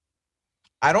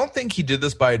 I don't think he did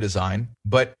this by design,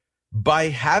 but by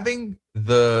having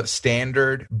the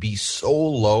standard be so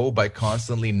low, by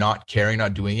constantly not caring,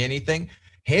 not doing anything,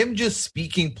 him just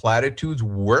speaking platitudes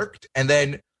worked, and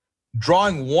then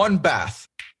drawing one bath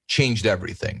changed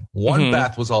everything. One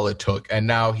bath was all it took, and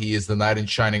now he is the knight in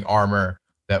shining armor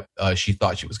that she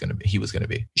thought he was going to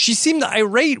be. She seemed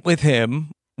irate with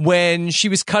him when she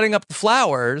was cutting up the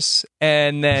flowers,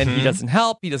 and then he doesn't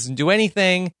help, he doesn't do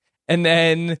anything, and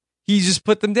then he just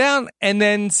put them down and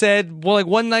then said, well, like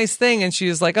one nice thing, and she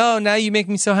was like, "Oh, now you make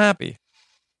me so happy."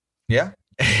 Yeah.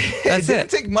 That's it didn't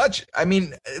take much. I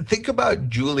mean, think about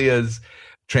Julia's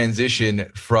transition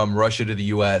from Russia to the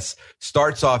US.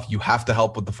 Starts off, you have to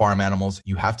help with the farm animals.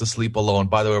 You have to sleep alone.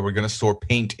 By the way, we're going to store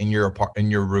paint in your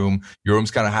room. Your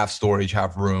room's kind of half storage,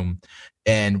 half room.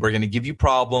 And we're going to give you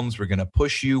problems. We're going to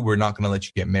push you. We're not going to let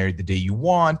you get married the day you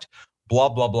want. Blah,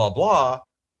 blah, blah, blah.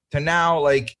 To now,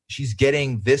 like, she's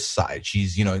getting this side.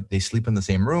 She's, they sleep in the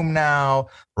same room now.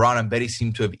 Ron and Betty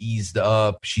seem to have eased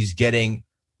up. She's getting,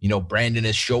 Brandon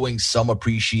is showing some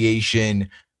appreciation.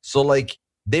 So, like,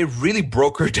 they really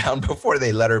broke her down before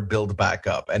they let her build back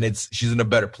up. And she's in a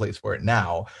better place for it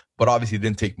now. But obviously it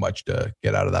didn't take much to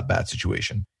get out of that bad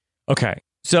situation. Okay.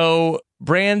 So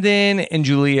Brandon and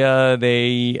Julia,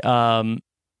 they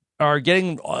are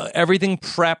getting everything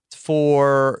prepped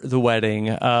for the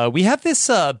wedding. We have this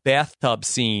bathtub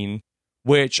scene,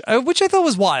 which I thought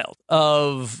was wild.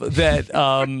 Of that,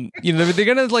 they're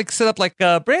gonna like set up like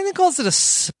Brandon calls it a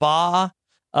spa.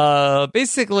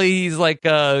 Basically, he's like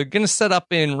gonna set up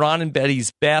in Ron and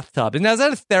Betty's bathtub. And now, is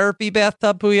that a therapy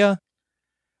bathtub, Puya?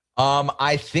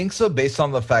 I think so, based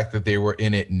on the fact that they were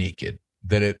in it naked.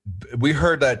 We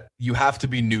heard that you have to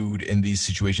be nude in these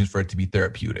situations for it to be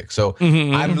therapeutic. So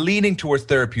I'm leaning towards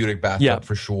therapeutic bathtub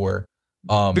for sure.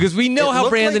 Because we know how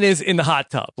Brandon is in the hot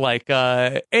tub. Like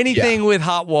anything with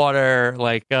hot water,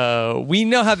 like we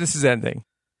know how this is ending.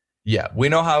 Yeah, we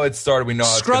know how it started. We know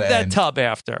how scrub it's that end. tub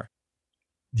after.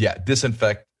 Yeah,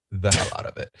 disinfect the hell out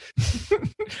of it.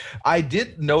 I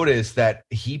did notice that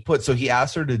he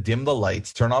asked her to dim the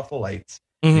lights, turn off the lights.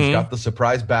 He's got the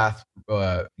surprise bath,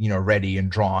 ready and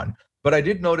drawn. But I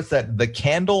did notice that the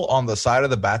candle on the side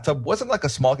of the bathtub wasn't like a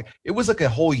small. It was like a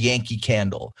whole Yankee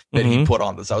candle that he put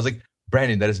on this. I was like,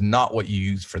 Brandon, that is not what you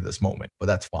use for this moment, but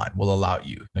that's fine. We'll allow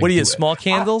you. Like, what do you use? Small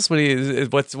candles?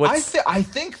 What's? I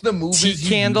think the movie tea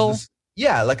candle.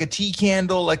 Yeah, like a tea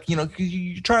candle. Like you're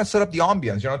trying to set up the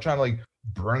ambience. You're not trying to like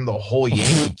burn the whole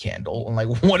Yankee candle. And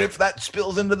like, what if that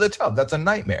spills into the tub? That's a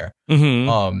nightmare.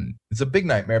 It's a big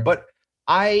nightmare. But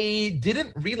I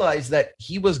didn't realize that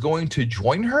he was going to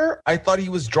join her. I thought he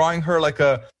was drawing her like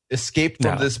a escape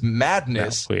from this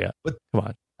madness. No, yeah. But come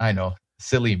on, I know,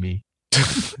 silly me.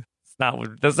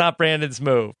 That's not Brandon's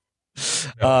move.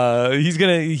 No. He's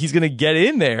gonna get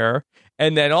in there,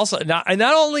 and then also not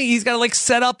only he's gonna like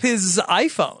set up his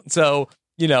iPhone. So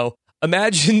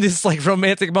imagine this like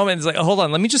romantic moment. It's like, hold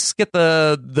on, let me just get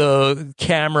the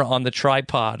camera on the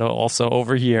tripod also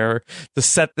over here to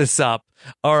set this up.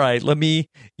 All right, let me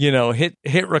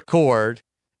hit record,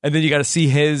 and then you got to see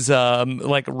his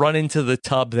like run into the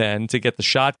tub then to get the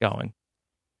shot going.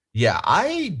 Yeah,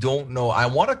 I don't know. I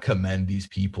want to commend these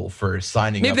people for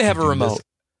signing up. Maybe they have a remote.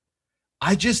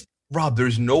 Rob,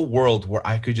 there's no world where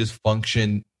I could just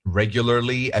function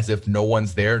regularly as if no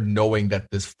one's there, knowing that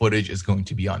this footage is going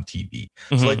to be on TV.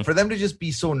 So like for them to just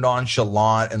be so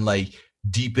nonchalant and like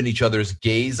deep in each other's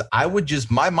gaze,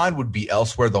 my mind would be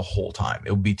elsewhere the whole time.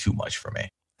 It would be too much for me.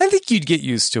 I think you'd get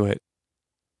used to it.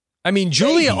 I mean,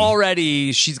 Julia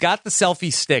already, she's got the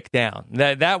selfie stick down.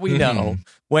 That we know.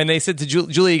 When they said to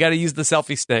Julia, you got to use the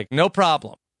selfie stick. No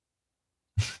problem.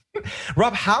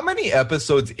 Rob, how many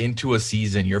episodes into a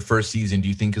season, your first season, do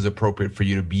you think is appropriate for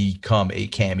you to become a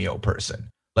cameo person?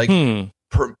 Like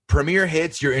premiere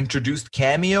hits, you're introduced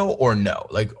cameo or no?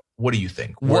 Like, what do you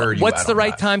think? What's the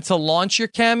right time to launch your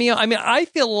cameo? I mean, I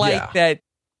feel like that.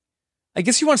 I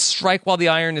guess you want to strike while the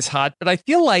iron is hot, but I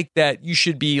feel like that you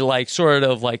should be like sort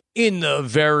of like in the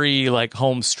very like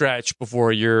home stretch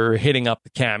before you're hitting up the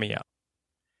cameo.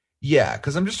 Yeah,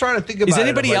 because I'm just trying to think about. Is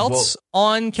anybody else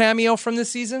on cameo from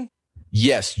this season?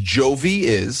 Yes, Jovi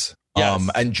is. Yes.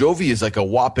 And Jovi is like a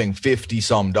whopping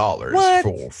 $50-some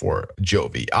for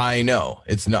Jovi. I know,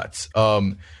 it's nuts.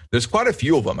 There's quite a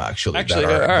few of them actually. All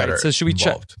right. So should we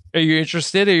check? Are you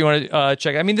interested, or you want to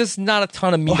check? I mean, there's not a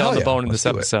ton of meat on the bone in this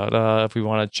episode. If we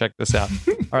want to check this out,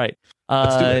 all right.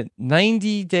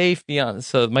 90 Day Fiance.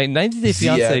 So my 90 Day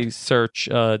Fiance search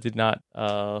did not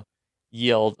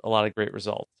yield a lot of great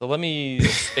results. So let me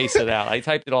space it out. I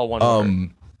typed it all one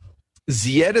word.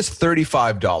 Zied is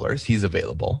 $35. He's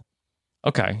available.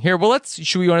 Okay. Here, well,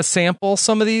 should we want to sample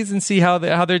some of these and see how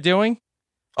they're doing?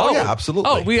 Oh yeah,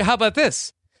 absolutely. How about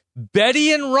this?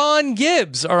 Betty and Ron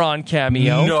Gibbs are on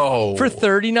Cameo for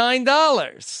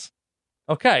 $39.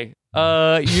 Okay.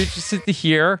 You're interested to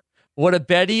hear what a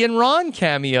Betty and Ron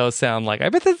cameo sound like. I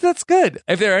bet that's good.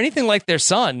 If they're anything like their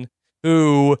son,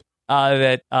 who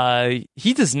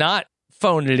he does not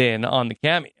phone it in on the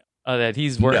Cameo. That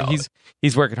he's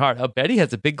working hard. Oh, Betty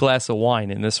has a big glass of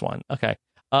wine in this one. Okay.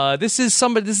 This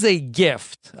is a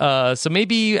gift. So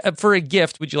maybe for a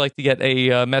gift, would you like to get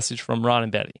a message from Ron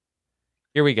and Betty?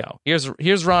 Here we go.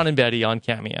 Here's Ron and Betty on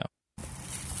Cameo.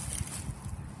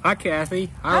 Hi,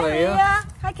 Kathy. Hi, Leah.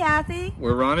 Hi, Kathy.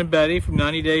 We're Ron and Betty from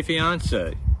 90 Day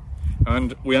Fiancé.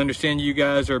 And we understand you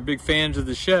guys are big fans of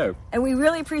the show. And we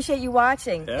really appreciate you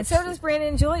watching. And so does Brandon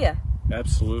and Julia.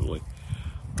 Absolutely.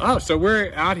 Oh, so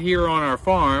we're out here on our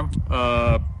farm.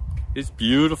 It's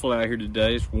beautiful out here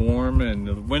today. It's warm and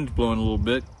the wind's blowing a little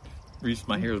bit. Reese,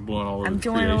 my hair is blowing all over I'm the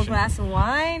enjoying a little glass of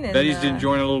wine. And, Betty's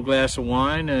enjoying a little glass of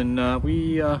wine, and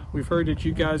we've heard that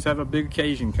you guys have a big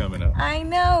occasion coming up. I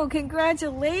know.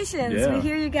 Congratulations. Yeah. We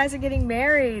hear you guys are getting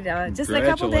married just in a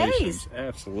couple days.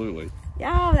 Absolutely.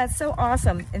 Yeah, that's so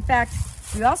awesome. In fact,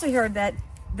 we also heard that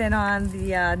then on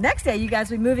the next day, you guys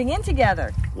will be moving in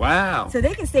together. Wow. So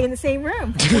they can stay in the same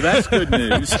room. Well, that's good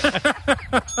news.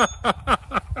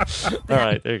 All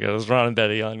right, there you go. It's Ron and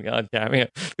Betty on Cameo.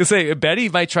 I say Betty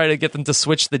might try to get them to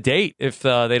switch the date if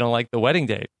they don't like the wedding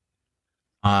date.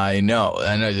 I know.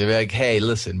 They're like, hey,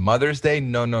 listen, Mother's Day?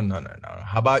 No.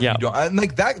 How about you don't? And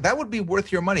like that would be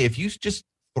worth your money. If you just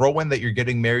throw in that you're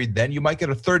getting married, then you might get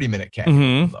a 30-minute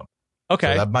cameo from them.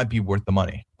 Okay. So that might be worth the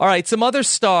money. All right, some other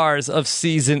stars of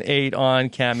season 8 on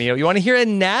Cameo. You want to hear a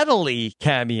Natalie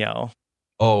cameo?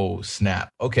 Oh, snap.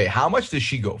 Okay, how much does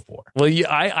she go for? Well,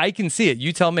 I can see it.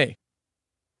 You tell me.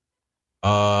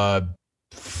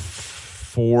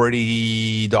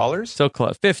 $40. So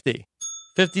close. $50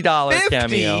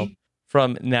 cameo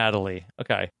from Natalie.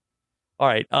 Okay. All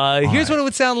right. Here's what it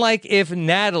would sound like if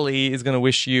Natalie is going to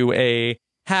wish you a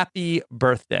happy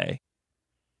birthday.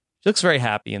 She looks very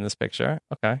happy in this picture.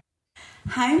 Okay.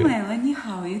 Hi, Melanie.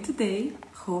 How are you today?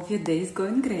 Hope your day is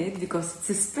going great because it's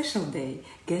a special day.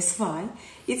 Guess why?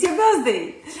 It's your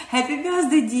birthday. Happy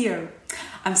birthday, dear.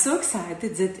 I'm so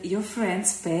excited that your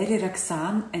friends Perry,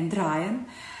 Roxanne, and Ryan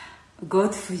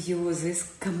got for you this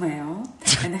cameo,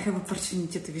 and I have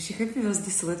opportunity to wish you happy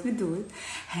birthday, so let me do it.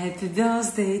 Happy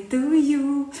birthday to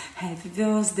you. Happy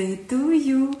birthday to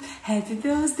you. Happy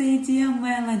birthday, dear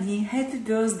Melanie. Happy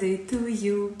birthday to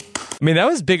you. I mean, that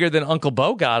was bigger than Uncle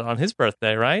Bo got on his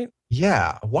birthday, right?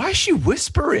 Yeah. Why is she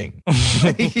whispering?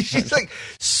 She's like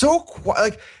so quiet.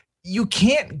 Like, you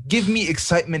can't give me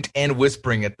excitement and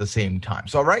whispering at the same time.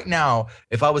 So right now,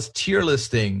 if I was tier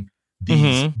listing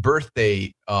these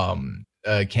birthday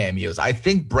cameos, I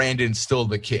think Brandon's still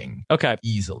the king. Okay.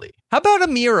 Easily. How about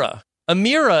Amira?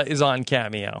 Amira is on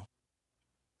Cameo.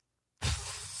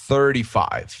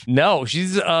 35. No,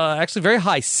 she's actually very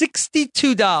high.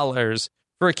 $62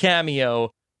 for a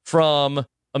cameo from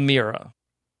Amira.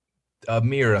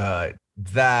 Amira,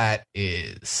 that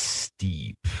is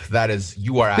steep. That is,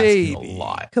 you are asking a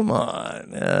lot. Come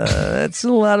on. That's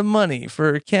a lot of money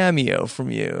for a cameo from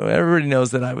you. Everybody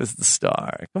knows that I was the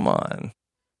star. Come on.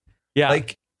 Yeah.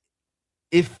 Like,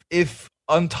 if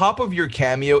on top of your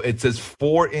cameo, it says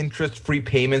 4 interest-free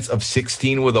payments of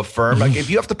 16 with a firm. Like, if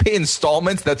you have to pay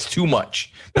installments, that's too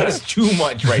much. That is too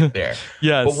much right there.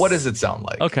 Yes. But what does it sound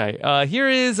like? Okay. Here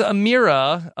is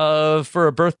Amira for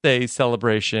a birthday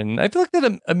celebration. I feel like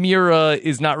that Amira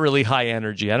is not really high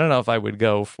energy. I don't know if I would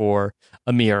go for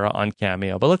Amira on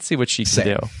Cameo, but let's see what she can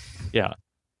do. Yeah.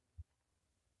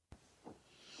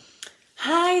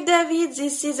 Hi David,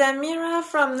 this is Amira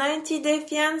from 90 Day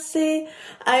Fiancé.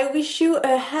 I wish you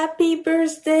a happy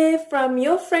birthday from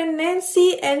your friend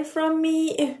Nancy and from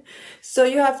me. So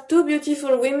you have 2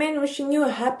 beautiful women wishing you a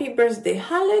happy birthday.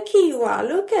 How lucky you are.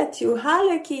 Look at you. How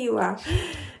lucky you are.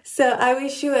 So I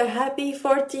wish you a happy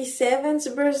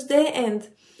 47th birthday, and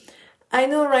I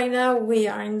know right now we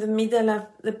are in the middle of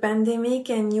the pandemic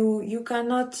and you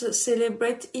cannot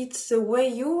celebrate it the way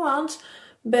you want.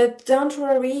 But don't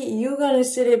worry, you're gonna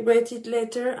celebrate it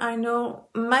later. I know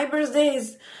my birthday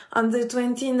is on the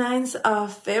 29th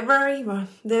of February. Well,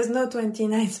 there's no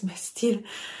 29th, but still.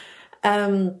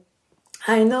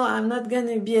 I know I'm not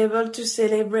gonna be able to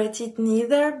celebrate it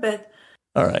neither, but...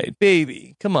 All right,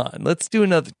 baby, come on, let's do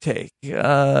another take.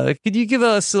 Could you give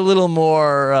us a little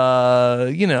more,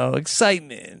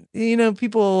 excitement?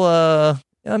 People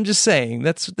I'm just saying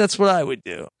that's what I would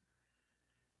do.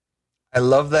 I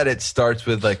love that it starts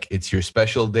with like, it's your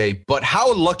special day, but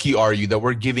how lucky are you that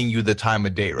we're giving you the time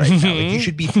of day right now? Like, you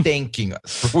should be thanking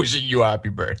us for wishing you a happy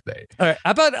birthday. All right.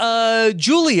 How about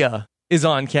Julia is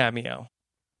on Cameo?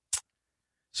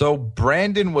 So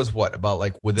Brandon was what, about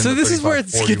like within So the this is where it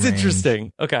 35, gets 40 range?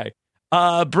 interesting. Okay.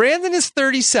 Brandon is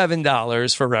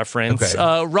 $37 for reference.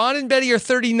 Okay. Ron and Betty are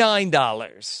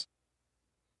 $39.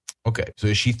 Okay, so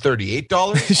is she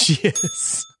 $38? She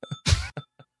is.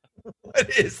 What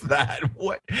is that?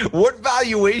 What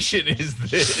valuation is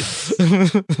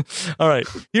this? All right.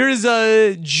 Here is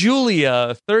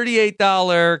Julia,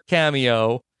 $38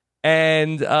 Cameo.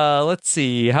 And let's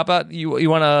see. How about you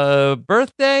want a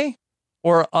birthday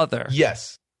or other?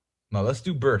 Yes. No, let's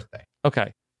do birthday.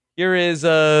 Okay. Here's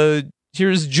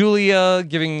Julia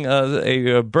giving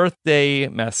a birthday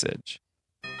message.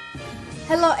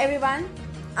 Hello everyone,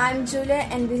 I'm Julia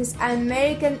and this is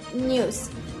American News.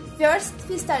 First,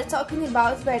 we start talking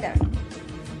about weather.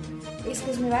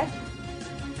 Excuse me, what?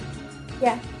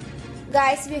 Yeah.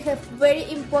 Guys, we have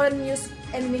very important news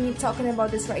and we need talking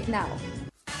about this right now.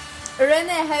 Renee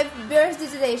have birthday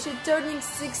today, she's turning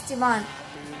 61.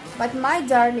 But my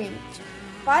darling,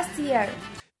 past year,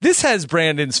 This has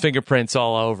Brandon's fingerprints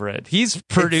all over it. He's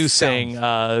producing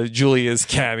Julia's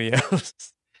cameos.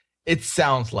 It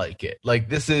sounds like it. Like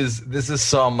this is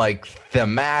some like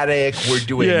thematic. We're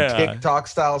doing TikTok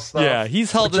style stuff. Yeah,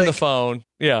 he's held in the phone.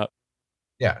 Yeah.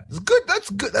 Yeah, it's good. That's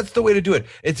good. That's the way to do it.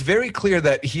 It's very clear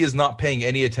that he is not paying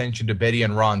any attention to Betty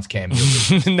and Ron's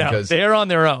cameos. No, they're on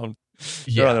their own.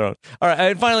 They're on their own. All right,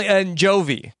 and finally, and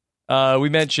Jovi. We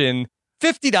mentioned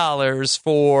 $50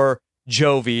 for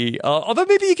Jovi. Although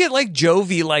maybe you get like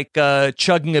Jovi like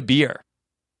chugging a beer.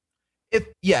 If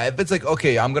it's like,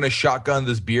 okay, I'm gonna shotgun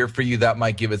this beer for you, that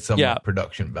might give it some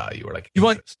production value or like you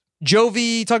want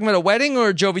Jovi talking about a wedding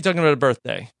or Jovi talking about a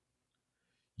birthday?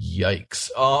 Yikes.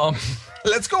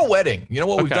 Let's go wedding. You know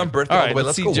what? We've done birthday. All right,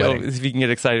 let's see go Joe wedding. if you can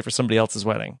get excited for somebody else's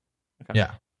wedding. Okay.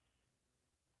 Yeah.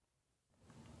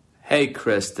 Hey,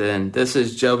 Kristen. This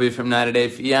is Jovi from 90 Day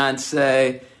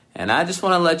Fiancé, and I just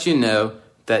want to let you know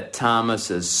that Thomas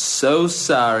is so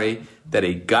sorry that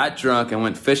he got drunk and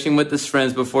went fishing with his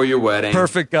friends before your wedding.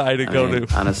 Perfect guy to go to.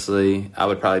 Honestly, I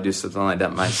would probably do something like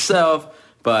that myself,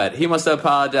 but he wants to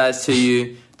apologize to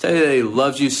you, tell you that he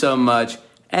loves you so much,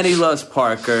 and he loves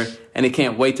Parker, and he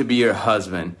can't wait to be your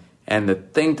husband. And the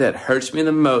thing that hurts me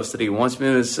the most that he wants me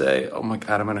to say, oh my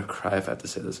God, I'm going to cry if I have to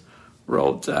say this,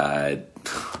 Roll Tide.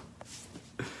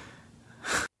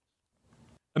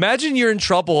 Imagine you're in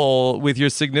trouble with your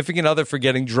significant other for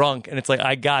getting drunk, and it's like,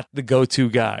 I got the go-to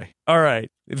guy. All right,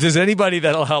 if there's anybody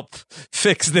that'll help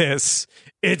fix this,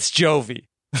 it's Jovi.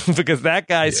 Because that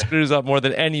guy screws up more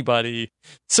than anybody.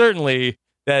 Certainly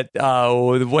that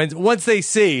once they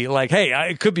see, like, hey,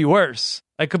 it could be worse.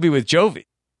 I could be with Jovi.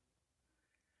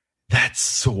 That's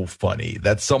so funny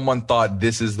that someone thought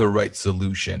this is the right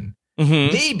solution.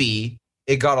 Mm-hmm. Maybe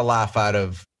it got a laugh out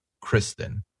of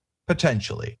Kristen,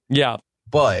 potentially. Yeah.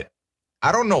 But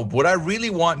I don't know. Would I really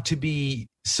want to be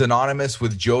synonymous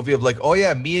with Jovi of like, oh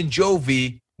yeah, me and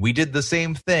Jovi, we did the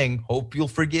same thing. Hope you'll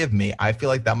forgive me. I feel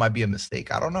like that might be a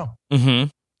mistake. I don't know. Mm-hmm.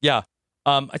 Yeah.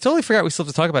 I totally forgot we still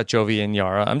have to talk about Jovi and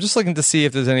Yara. I'm just looking to see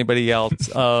if there's anybody else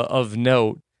of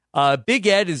note. Big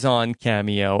Ed is on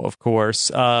Cameo, of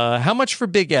course. How much for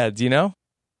Big Ed? Do you know?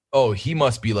 Oh, he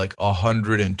must be like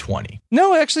 120.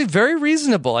 No, actually, very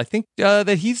reasonable. I think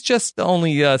that he's just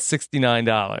only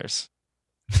 $69.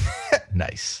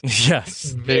 Nice. Yes.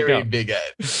 Very Big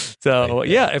Ed. So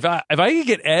yeah, if I could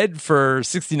get Ed for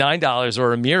 $69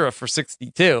 or Amira for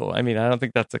 $62, I mean, I don't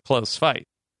think that's a close fight.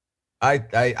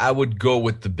 I would go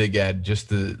with the Big Ed just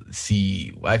to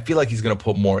see. I feel like he's going to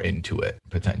put more into it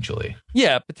potentially.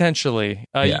 Yeah, potentially.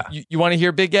 You want to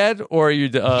hear Big Ed or you?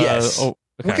 Yes. Oh,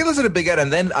 okay. Okay, listen to Big Ed,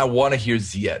 and then I want to hear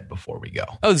Zied before we go.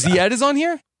 Oh, Zied is on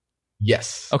here?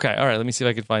 Yes. Okay. All right. Let me see if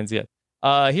I can find Zied.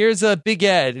 Here's a Big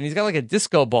Ed, and he's got like a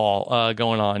disco ball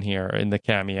going on here in the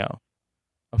Cameo.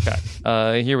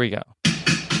 Okay. Here we go.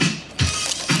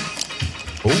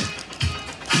 Oh.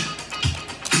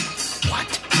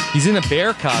 He's in a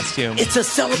bear costume. It's a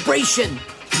celebration.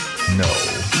 No.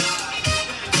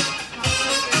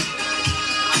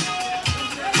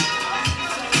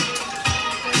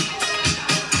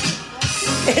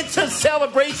 It's a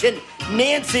celebration.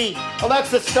 Nancy,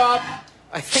 Alexa, stop.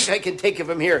 I think I can take it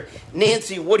from here.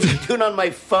 Nancy, what are you doing on my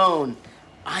phone?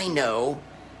 I know.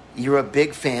 You're a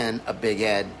big fan of Big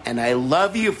Ed, and I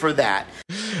love you for that.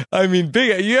 I mean,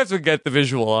 you have to get the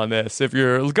visual on this. If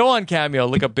you're go on Cameo,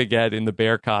 look up Big Ed in the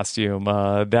bear costume.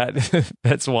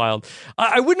 That's wild.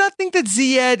 I would not think that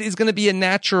Z-Ed is going to be a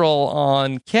natural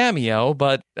on Cameo,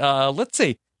 but let's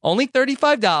see. Only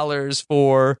 $35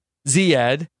 for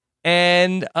Z-Ed.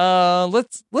 And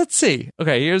let's see.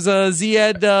 Okay, here's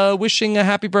Z-Ed wishing a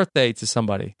happy birthday to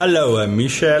somebody. Hello, I'm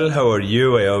Michelle. How are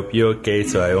you? I hope you're okay.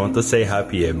 So I want to say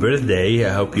happy birthday.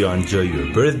 I hope you enjoy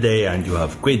your birthday and you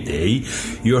have a great day.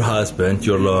 Your husband,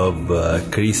 your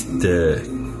love, Christopher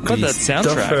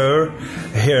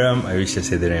Hiram. I wish I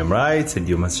said the name right. And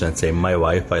you must say, my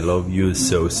wife, I love you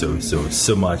so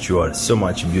much. You are so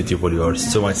much beautiful. You are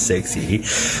so much sexy.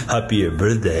 Happy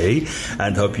birthday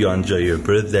and hope you enjoy your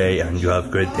birthday and you have a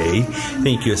great day.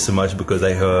 Thank you so much because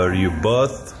I heard you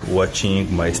both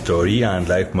watching my story and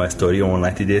like my story on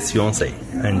 90 Days Fiancé.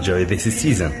 Enjoy this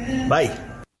season. Bye.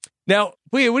 Now,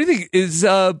 wait, what do you think? Is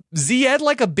Z-Ed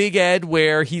like a Big Ed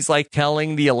where he's like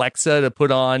telling the Alexa to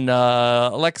put on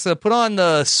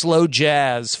the slow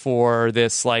jazz for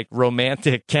this like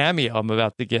romantic cameo I'm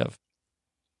about to give?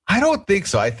 I don't think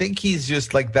so. I think he's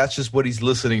just like, that's just what he's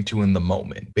listening to in the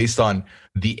moment based on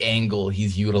the angle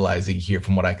he's utilizing here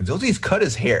from what I can tell. He's cut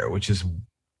his hair, which is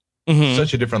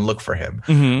such a different look for him.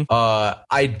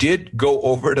 I did go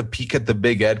over to peek at the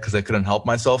Big Ed because I couldn't help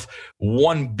myself.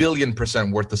 1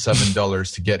 billion% worth the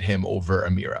 $7 to get him over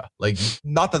Amira. Like,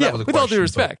 not that was a with question. With all due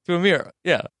respect to Amira.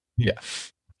 Yeah.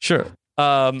 Sure.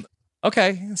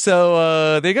 Okay,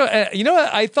 so there you go. You know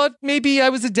what? I thought maybe I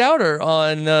was a doubter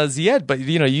on Z-Ed, but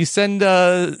you send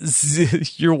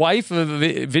your wife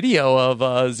a video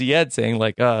of Z-Ed saying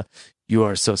like, "You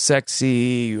are so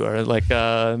sexy." You are like,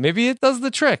 maybe it does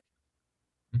the trick.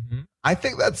 I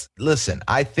think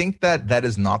I think that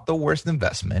is not the worst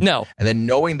investment. No. And then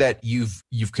knowing that you've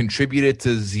contributed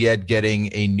to Z-Ed getting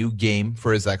a new game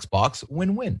for his Xbox,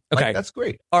 win-win. Okay, like, that's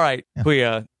great. All right,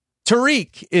 Puya.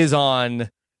 Tariq is on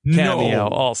Cameo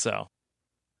also.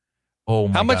 Oh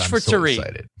my God. How much for Tariq?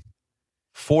 Excited.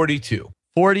 42.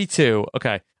 42.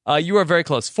 Okay. You are very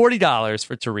close. $40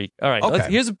 for Tariq. All right. Okay.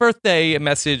 Here's a birthday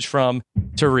message from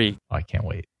Tariq. Oh, I can't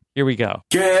wait. Here we go.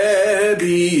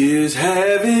 Gabby is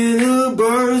having a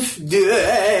birthday.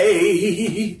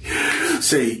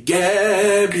 Say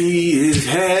Gabby is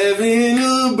having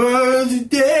a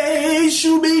birthday.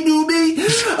 Shooby dooby.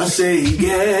 I say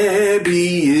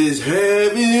Gabby is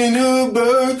having a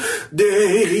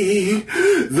birthday.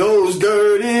 Those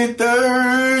dirty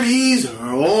 30s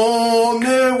are on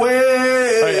their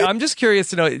way. All right, I'm just curious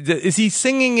to know, is he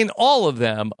singing in all of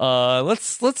them?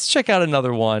 Let's check out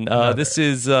another one. This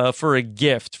is for a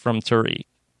gift from Tariq.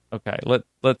 Okay,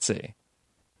 let's see.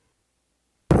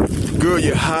 Girl,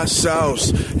 you're hot sauce,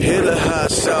 hella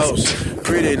hot sauce.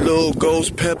 Pretty little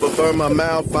ghost pepper, burn my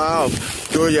mouth out.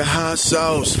 Girl, you're hot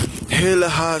sauce, hella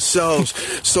hot sauce.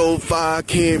 So far I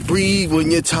can't breathe when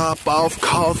you top off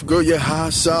cough. Girl, you're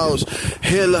hot sauce,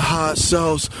 hella hot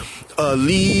sauce.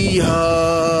 Aaliyah.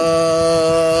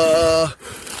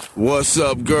 What's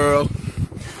up, girl?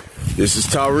 This is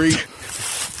Tariq.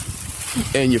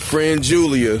 And your friend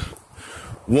Julia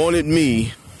wanted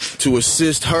me to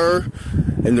assist her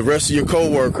and the rest of your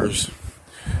co-workers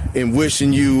in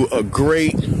wishing you a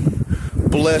great,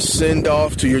 blessed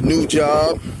send-off to your new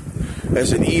job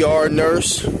as an ER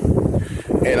nurse.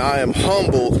 And I am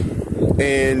humbled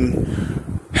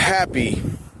and happy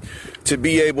to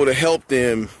be able to help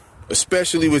them,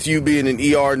 especially with you being an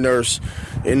ER nurse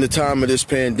in the time of this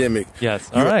pandemic. Yes.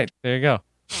 All right. There you go.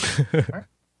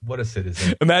 What a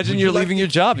citizen. Imagine you're leaving your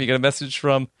job. You get a message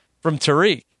from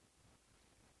Tariq.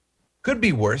 Could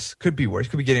be worse. Could be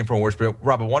getting from worse. But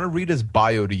Rob, I want to read his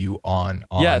bio to you on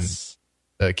yes.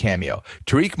 Cameo.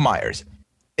 Tariq Myers,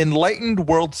 enlightened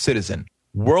world citizen,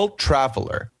 world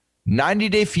traveler, 90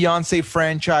 Day Fiancé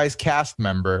franchise cast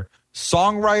member,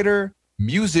 songwriter,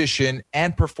 musician,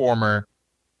 and performer,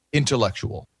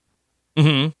 intellectual.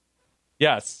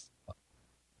 Yes.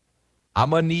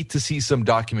 I'm going to need to see some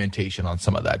documentation on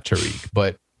some of that, Tariq,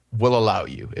 but we'll allow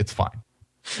you. It's fine.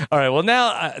 All right. Well,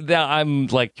 now I'm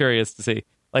like curious to see,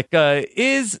 like,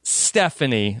 is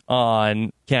Stephanie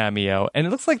on Cameo? And it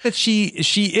looks like that she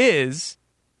is.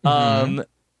 I'm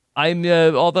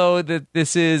although that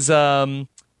this is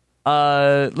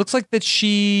looks like that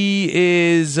she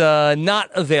is not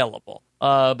available.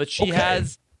 But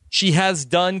she has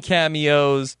done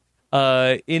cameos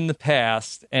in the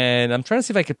past, and I'm trying to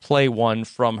see if I could play one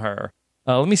from her.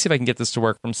 Let me see if I can get this to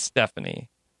work from Stephanie.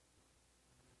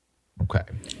 Okay.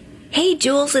 Hey,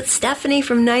 Jules, it's Stephanie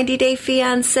from 90 Day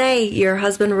Fiancé. Your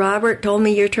husband Robert told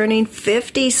me you're turning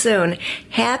 50 soon.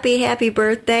 Happy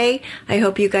birthday. I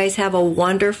hope you guys have a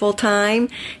wonderful time.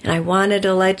 And I wanted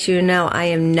to let you know I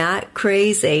am not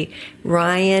crazy.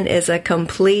 Ryan is a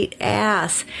complete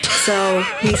ass. So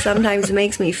he sometimes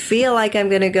makes me feel like I'm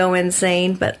going to go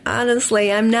insane, but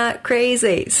honestly, I'm not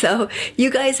crazy. So you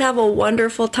guys have a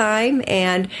wonderful time,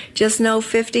 and just know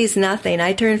 50's nothing.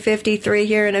 I turn 53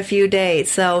 here in a few days,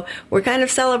 so we're kind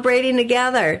of celebrating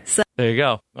together. So There you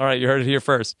go. All right, you heard it here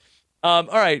first. All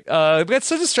right, we got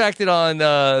so distracted on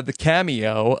the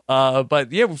cameo,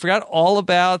 but yeah, we forgot all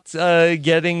about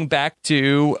getting back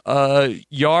to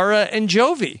Yara and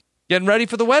Jovi getting ready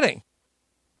for the wedding.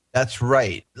 That's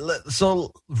right.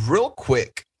 So real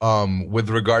quick, with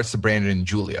regards to Brandon and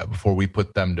Julia, before we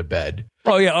put them to bed.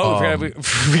 Oh yeah. We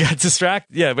got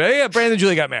distracted. Yeah, but yeah, Brandon and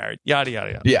Julia got married. Yada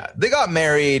yada yada. Yeah, they got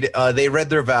married. They read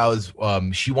their vows.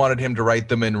 She wanted him to write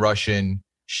them in Russian.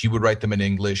 She would write them in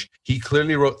English. He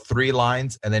clearly wrote 3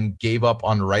 lines and then gave up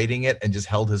on writing it and just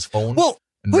held his phone. Well,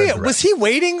 was he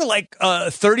waiting like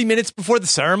 30 minutes before the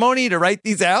ceremony to write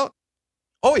these out?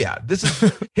 Oh yeah, this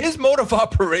is his mode of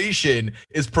operation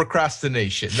is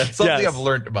procrastination. That's something Yes. I've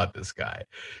learned about this guy.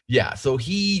 Yeah, so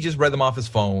he just read them off his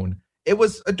phone. It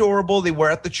was adorable. They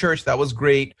were at the church. That was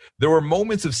great. There were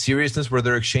moments of seriousness where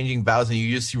they're exchanging vows, and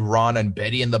you just see Ron and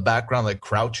Betty in the background, like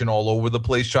crouching all over the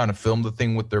place, trying to film the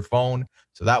thing with their phone.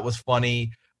 So that was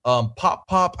funny.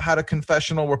 Pop had a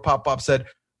confessional where Pop said,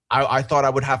 I thought I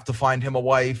would have to find him a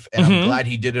wife, and I'm glad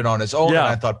he did it on his own. Yeah. And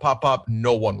I thought, Pop,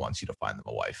 no one wants you to find them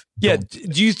a wife. Yeah.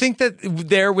 Do you think that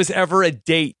there was ever a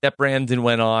date that Brandon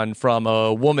went on from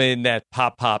a woman that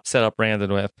Pop set up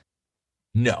Brandon with?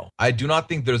 No, I do not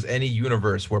think there's any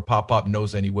universe where Pop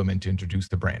knows any women to introduce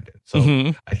to Brandon.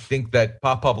 So I think that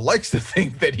Pop likes to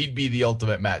think that he'd be the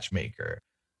ultimate matchmaker,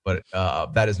 but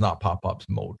that is not Pop's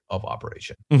mode of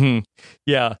operation.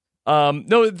 Yeah.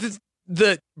 No,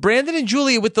 the Brandon and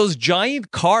Julia with those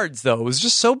giant cards, though, was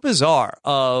just so bizarre.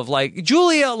 Of like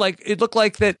Julia, like it looked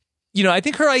like that, you know, I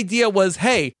think her idea was,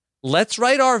 hey, let's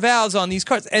write our vows on these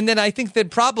cards. And then I think that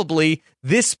probably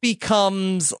this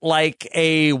becomes like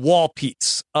a wall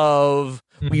piece of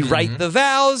we write the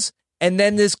vows and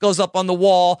then this goes up on the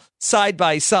wall side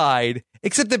by side,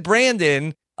 except that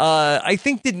Brandon, I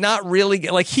think did not really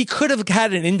get, like, he could have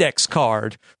had an index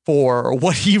card for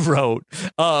what he wrote.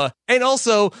 And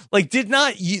also like did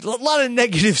not a lot of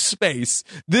negative space.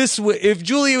 If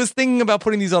Julia was thinking about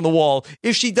putting these on the wall,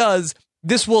 if she does,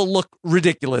 this will look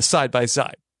ridiculous side by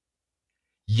side.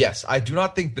 Yes, I do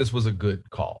not think this was a good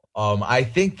call. I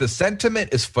think the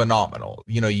sentiment is phenomenal.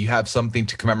 You know, you have something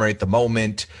to commemorate the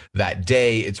moment, that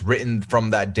day. It's written from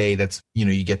that day. That's, you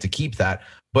know, you get to keep that.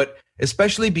 But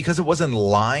especially because it wasn't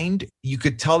lined, you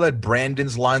could tell that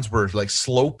Brandon's lines were like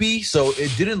slopey, so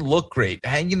it didn't look great.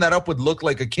 Hanging that up would look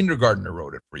like a kindergartner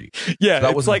wrote it for you. Yeah,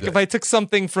 that it's like if I took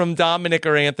something from Dominic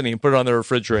or Anthony and put it on the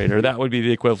refrigerator, that would be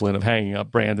the equivalent of hanging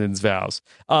up Brandon's vows.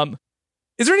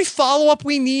 Is there any follow-up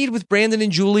we need with Brandon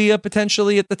and Julia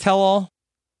potentially at the tell-all?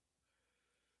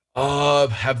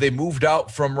 Have they moved out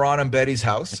from Ron and Betty's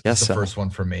house? Yes, That's the first one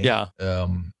for me. Yeah.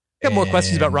 Got more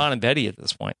questions about Ron and Betty at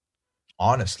this point.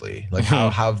 Honestly, like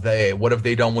what have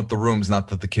they done with the rooms? Not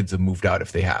that the kids have moved out.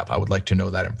 If they have, I would like to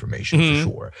know that information for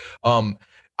sure.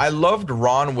 I loved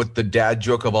Ron with the dad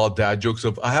joke of all dad jokes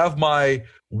of, I have my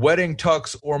wedding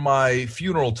tux or my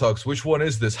funeral tux. Which one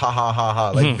is this? Ha ha ha ha.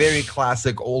 Like very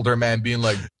classic older man being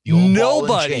like, the old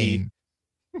ball and chain.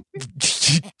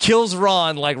 Kills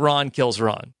Ron like Ron kills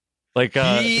Ron. Like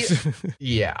he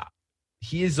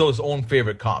is his own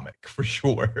favorite comic for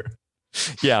sure.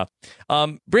 Yeah.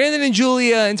 Brandon and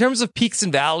Julia, in terms of peaks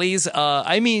and valleys,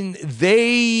 I mean,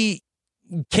 they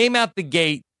came out the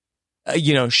gate,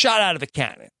 shot out of a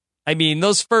cannon. I mean,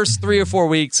 those first 3 or 4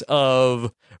 weeks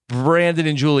of Brandon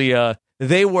and Julia,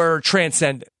 they were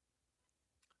transcendent.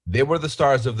 They were the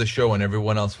stars of the show and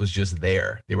everyone else was just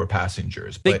there. They were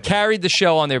passengers. They carried the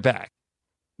show on their back.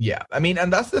 Yeah. I mean,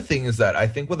 and that's the thing is that I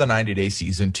think with a 90-day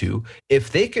season 2,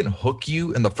 if they can hook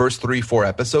you in the first 3-4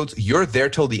 episodes, you're there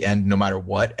till the end no matter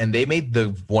what. And they made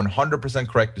the 100%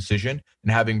 correct decision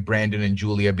in having Brandon and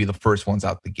Julia be the first ones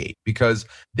out the gate because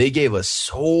they gave us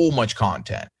so much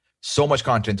content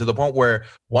to the point where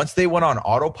once they went on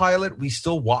autopilot, we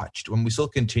still watched and we still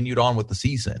continued on with the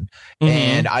season.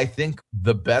 And I think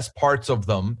the best parts of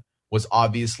them was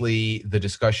obviously the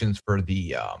discussions for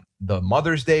the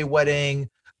Mother's Day wedding,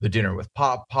 the dinner with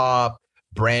Pop,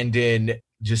 Brandon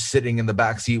just sitting in the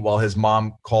backseat while his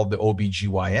mom called the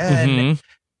OBGYN.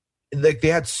 Like they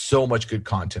had so much good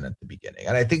content at the beginning.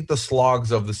 And I think the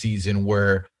slogs of the season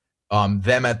were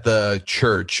them at the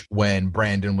church when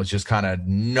Brandon was just kind of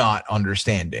not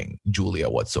understanding Julia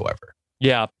whatsoever.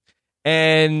 Yeah.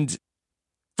 And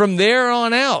from there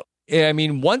on out, I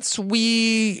mean, once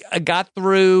we got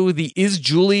through the "Is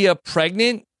Julia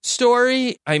pregnant?"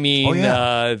 story, I mean,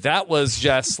 that was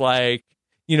just like,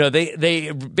 you know,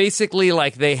 they basically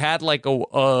like they had like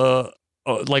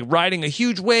like riding a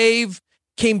huge wave,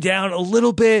 came down a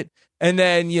little bit, and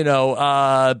then, you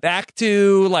know, back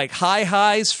to like high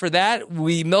highs for that.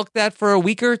 We milked that for a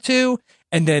week or two,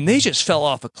 and then they just fell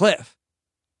off a cliff.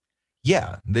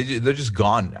 Yeah, they're just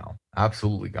gone now.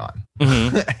 Absolutely gone.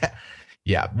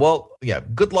 Yeah. Well, yeah.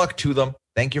 Good luck to them.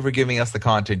 Thank you for giving us the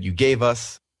content you gave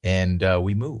us, and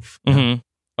we move.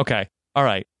 Okay. All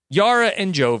right. Yara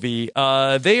and Jovi,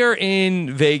 they are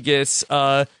in Vegas.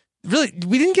 Really,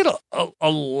 we didn't get a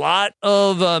lot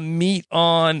of meat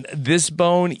on this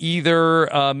bone either.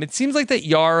 It seems like that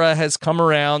Yara has come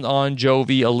around on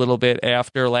Jovi a little bit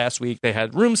after last week. They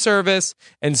had room service,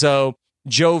 and so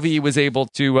Jovi was able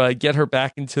to get her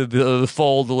back into the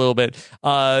fold a little bit.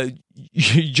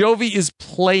 Jovi is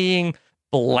playing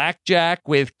blackjack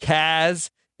with Kaz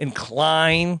and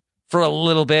Klein for a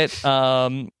little bit.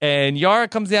 And Yara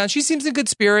comes down. She seems in good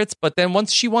spirits, but then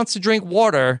once she wants to drink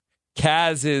water,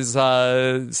 Kaz is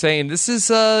saying, this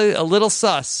is a little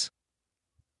sus.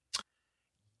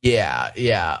 Yeah.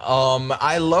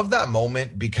 I love that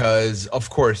moment because, of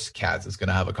course, Kaz is going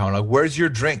to have a comment like, where's your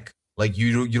drink? Like,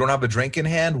 you don't have a drink in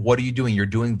hand? What are you doing? You're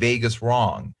doing Vegas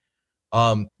wrong.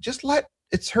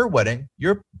 It's her wedding.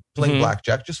 You're playing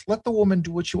blackjack. Just let the woman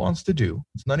do what she wants to do.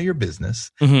 It's none of your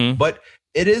business. But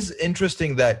it is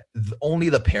interesting that only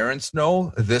the parents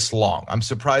know this long. I'm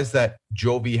surprised that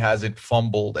Jovi hasn't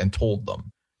fumbled and told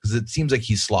them, because it seems like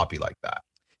he's sloppy like that.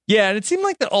 Yeah, and it seemed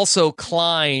like that also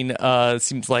Klein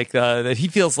seems like that he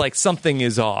feels like something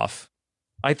is off.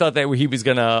 I thought that he was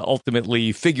going to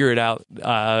ultimately figure it out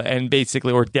and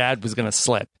basically, or Dad was going to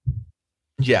slip.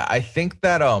 Yeah, I think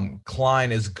that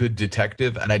Klein is good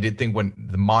detective, and I did think when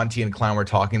the Monty and Klein were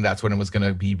talking, that's when it was going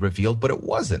to be revealed, but it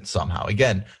wasn't somehow.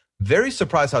 Again, very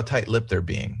surprised how tight-lipped they're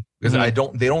being, because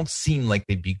they don't seem like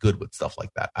they'd be good with stuff like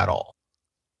that at all.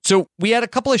 So we had a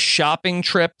couple of shopping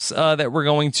trips that we're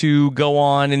going to go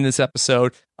on in this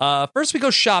episode. First, we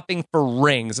go shopping for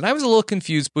rings, and I was a little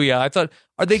confused, Booyah. I thought,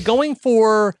 are they going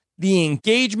for the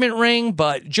engagement ring?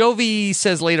 But Jovi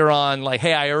says later on, like,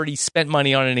 hey, I already spent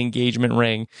money on an engagement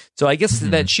ring. So I guess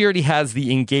that she already has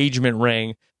the engagement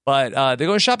ring. But they're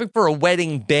going shopping for a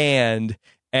wedding band.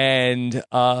 And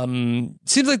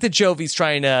seems like that Jovi's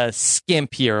trying to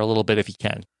skimp here a little bit if he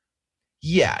can.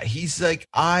 Yeah, he's like,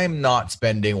 I'm not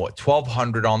spending,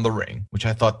 $1,200 on the ring, which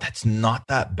I thought that's not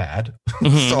that bad.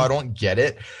 So I don't get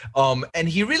it. And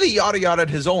he really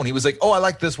yada-yada'd his own. He was like, oh, I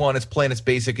like this one. It's plain, it's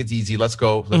basic, it's easy. Let's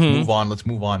go. Let's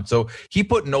move on. So he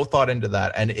put no thought into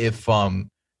that. And if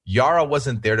Yara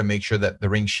wasn't there to make sure that the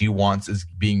ring she wants is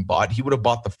being bought, he would have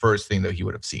bought the first thing that he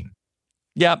would have seen.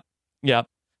 Yep.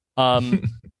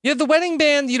 Yeah, the wedding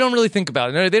band, you don't really think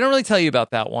about it. They don't really tell you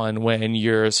about that one when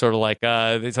you're sort of like,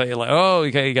 they tell you like, oh,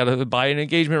 okay, you got to buy an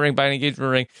engagement ring.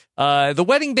 The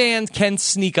wedding band can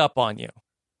sneak up on you.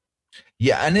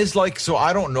 Yeah, and is like, so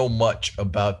I don't know much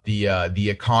about the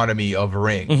economy of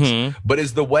rings, but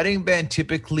is the wedding band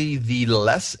typically the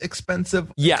less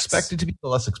expensive? Yes. Expected to be the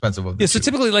less expensive of the so two?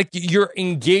 Typically like your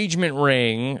engagement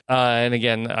ring, and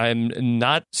again, I'm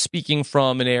not speaking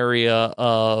from an area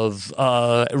of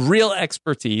real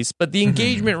expertise, but the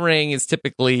engagement ring is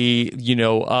typically,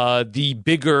 the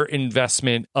bigger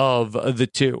investment of the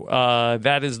two.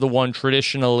 That is the one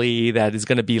traditionally that is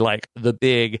going to be like the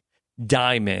big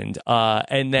diamond,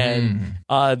 and then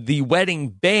the wedding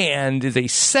band is a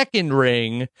second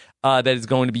ring that is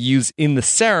going to be used in the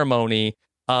ceremony,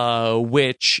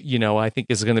 which I think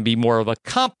is going to be more of a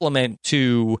complement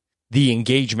to the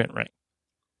engagement ring.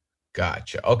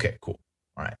 Gotcha. Okay, cool.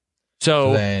 All right.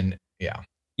 So then, yeah.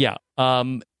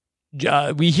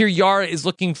 We hear Yara is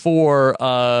looking for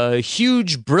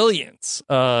huge brilliance.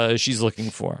 She's looking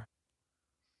for.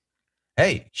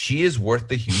 Hey, she is worth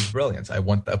the huge brilliance. I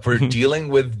want that. For dealing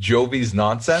with Jovi's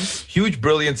nonsense, huge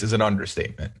brilliance is an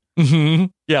understatement.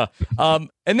 Yeah. And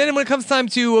then when it comes time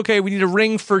to, we need a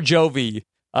ring for Jovi.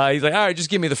 He's like, all right, just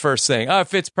give me the first thing. Oh, it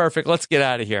fits perfect. Let's get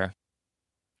out of here.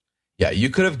 Yeah, you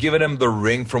could have given him the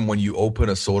ring from when you open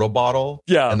a soda bottle.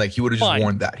 Yeah. And he would have just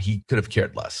worn that. He could have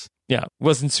cared less. Yeah,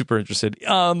 wasn't super interested.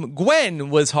 Gwen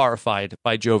was horrified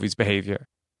by Jovi's behavior.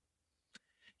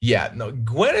 Yeah, no,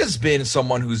 Gwen has been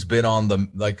someone who's been on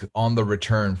the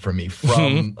return for me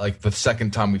from like the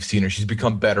second time we've seen her. She's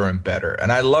become better and better.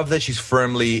 And I love that she's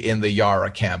firmly in the Yara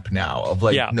camp now of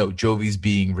no, Jovi's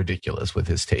being ridiculous with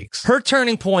his takes. Her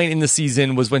turning point in the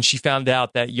season was when she found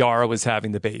out that Yara was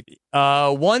having the baby.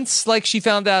 Once she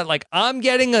found out I'm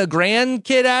getting a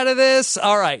grandkid out of this.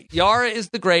 All right, Yara is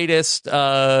the greatest.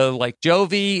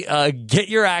 Jovi, get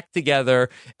your act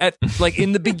together.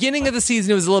 In the beginning of the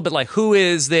season, it was a little bit like, who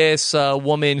is this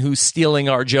woman who's stealing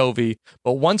our Jovi?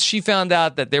 But once she found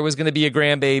out that there was going to be a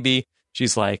grandbaby,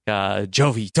 she's like,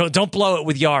 Jovi, don't blow it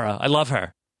with Yara. I love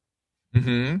her.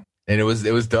 Mm-hmm. And it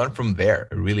was done from there.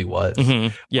 It really was.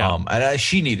 Mm-hmm. Yeah. And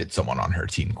she needed someone on her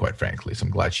team, quite frankly. So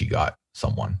I'm glad she got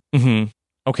someone. Mm-hmm.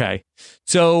 Okay.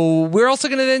 So we're also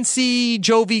going to then see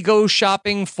Jovi go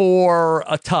shopping for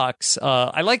a tux.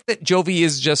 I like that Jovi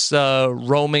is just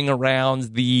roaming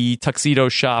around the tuxedo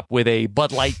shop with a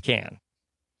Bud Light can.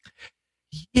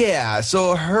 Yeah.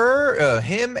 So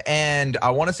him and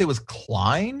I want to say it was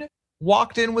Klein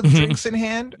walked in with drinks in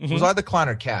hand. It was either Klein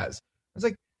or Kaz. I was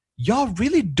like, y'all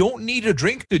really don't need a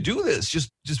drink to do this.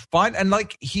 Just fine. And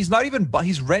he's not even,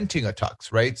 he's renting a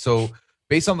tux, right? So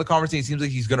based on the conversation, it seems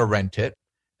like he's going to rent it.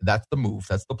 That's the move.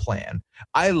 That's the plan.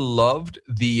 I loved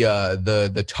the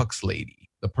tux lady,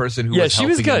 the person who was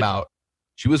helping him out.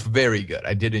 She was very good.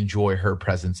 I did enjoy her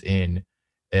presence in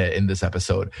this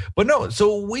episode. But no,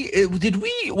 so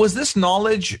was this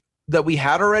knowledge that we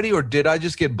had already, or did I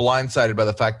just get blindsided by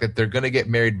the fact that they're going to get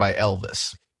married by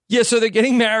Elvis? Yeah, so they're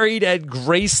getting married at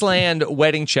Graceland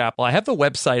Wedding Chapel. I have the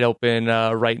website open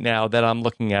right now that I'm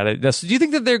looking at it. Now, so do you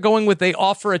think that they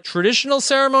offer a traditional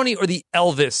ceremony or the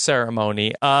Elvis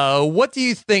ceremony? What do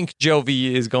you think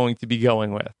Jovi is going to be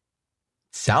going with?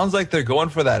 Sounds like they're going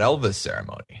for that Elvis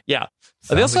ceremony. Yeah.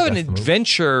 They also have an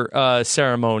adventure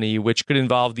ceremony, which could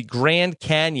involve the Grand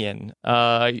Canyon.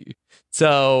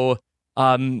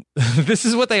 This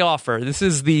is what they offer. This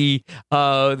is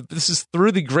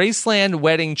through the Graceland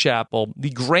Wedding Chapel, the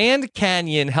Grand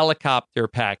Canyon helicopter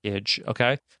package.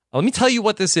 Okay. Let me tell you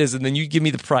what this is, and then you give me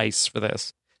the price for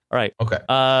this. All right. Okay.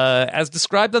 As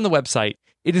described on the website,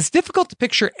 it is difficult to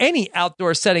picture any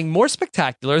outdoor setting more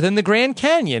spectacular than the Grand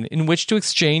Canyon in which to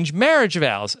exchange marriage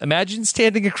vows. Imagine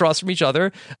standing across from each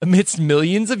other amidst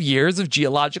millions of years of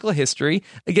geological history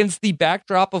against the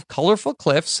backdrop of colorful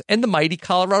cliffs and the mighty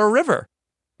Colorado River.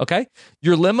 Okay?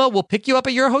 Your limo will pick you up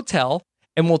at your hotel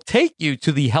and will take you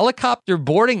to the helicopter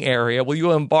boarding area where you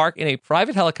will embark in a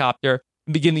private helicopter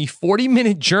and begin the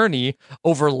 40-minute journey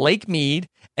over Lake Mead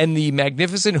and the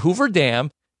magnificent Hoover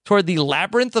Dam toward the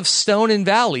labyrinth of stone and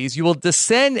valleys. You will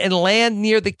descend and land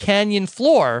near the canyon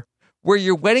floor, where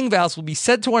your wedding vows will be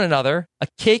said to one another. A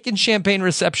cake and champagne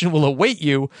reception will await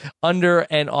you under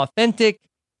an authentic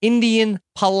Indian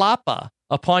palapa.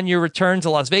 Upon your return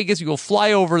to Las Vegas, you will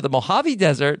fly over the Mojave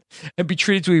Desert and be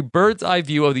treated to a bird's eye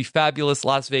view of the fabulous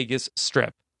Las Vegas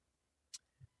Strip.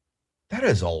 That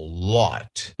is a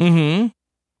lot. Mm-hmm.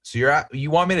 So you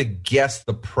want me to guess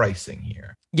the pricing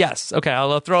here? Yes. Okay.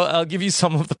 I'll give you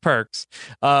some of the perks.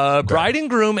 Bride and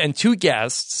groom and 2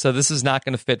 guests. So this is not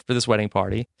going to fit for this wedding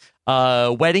party.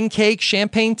 Wedding cake,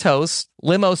 champagne toast,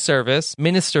 limo service,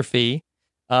 minister fee,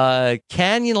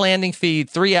 canyon landing fee,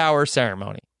 3-hour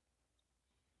ceremony.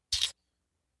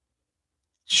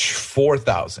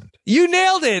 4,000. You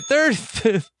nailed it.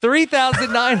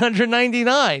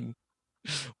 3,999.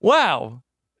 Wow.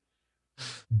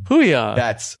 Hooyah.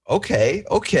 That's okay.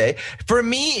 For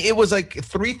me, it was like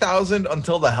 3,000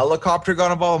 until the helicopter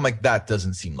got involved. I'm like, that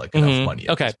doesn't seem like enough money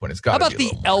at this point. It's got. How about the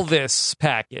Elvis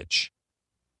package?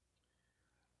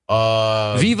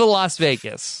 Viva Las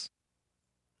Vegas.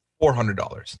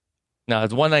 $400. No,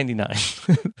 it's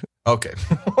 $199. Okay.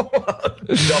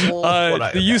 Double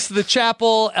the use of the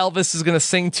chapel. Elvis is going to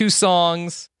sing 2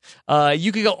 songs.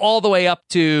 You could go all the way up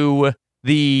to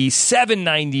the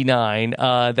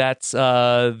 $799. That's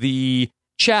the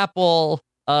chapel.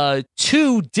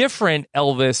 2 different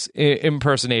Elvis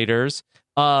impersonators.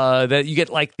 That you get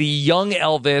like the young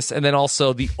Elvis and then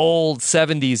also the old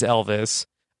 70s Elvis.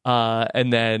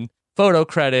 And then photo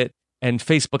credit and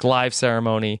Facebook Live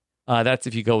ceremony. That's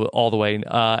if you go all the way. And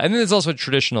then there's also a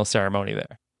traditional ceremony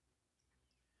there.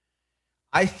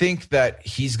 I think that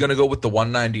he's going to go with the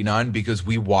 $199 because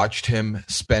we watched him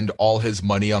spend all his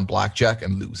money on blackjack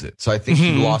and lose it. So I think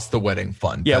he lost the wedding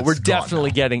fund. Yeah, we're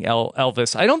definitely getting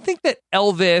Elvis. I don't think that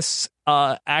Elvis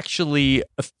actually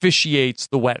officiates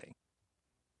the wedding.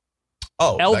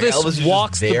 Oh, Elvis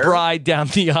walks the bride down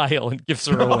the aisle and gives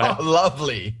her away.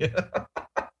 Lovely.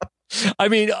 I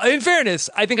mean, in fairness,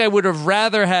 I think I would have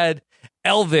rather had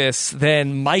Elvis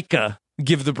than Micah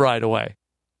give the bride away.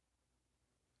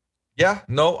 Yeah,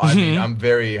 no, I mean, I'm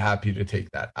very happy to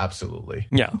take that. Absolutely.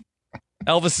 Yeah.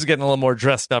 Elvis is getting a little more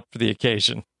dressed up for the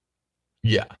occasion.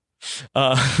 Yeah.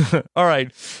 All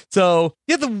right. So,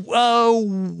 yeah,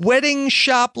 the wedding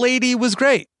shop lady was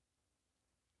great.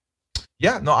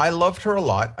 Yeah, no, I loved her a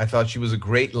lot. I thought she was a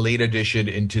great late addition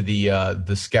into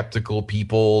the skeptical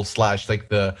people / like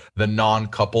the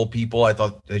non-couple people. I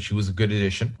thought that she was a good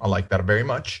addition. I like that very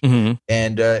much. Mm-hmm.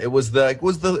 And it was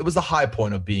the high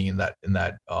point of being in that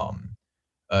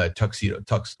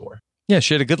tux store. Yeah,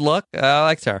 she had a good look. I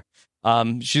liked her.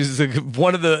 She's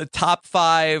one of the top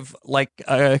 5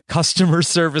 customer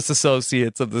service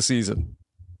associates of the season.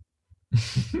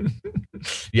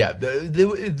 Yeah,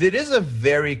 it is a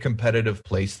very competitive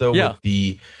place though. Yeah. With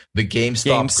the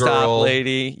GameStop girl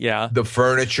lady, yeah, the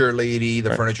furniture lady,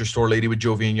 the furniture store lady with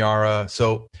Jovi and Yara.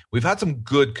 So we've had some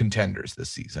good contenders this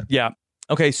season. Yeah.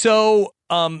 Okay, so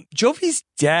Jovi's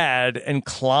dad and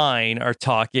Klein are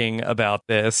talking about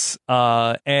this,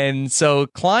 and so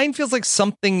Klein feels like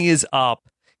something is up.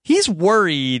 He's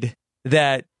worried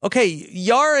that, okay,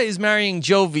 Yara is marrying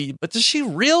Jovi, but does she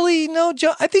really know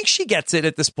Jovi? I think she gets it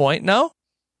at this point, no?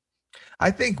 I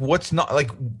think Jovi's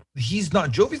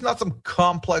not some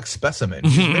complex specimen.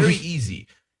 He's very easy.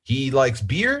 He likes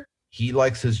beer, he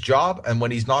likes his job, and when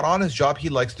he's not on his job, he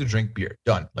likes to drink beer.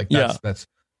 Done. That's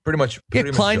pretty much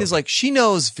Klein Jovi. is like, she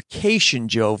knows vacation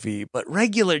Jovi, but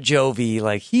regular Jovi,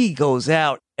 like, he goes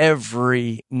out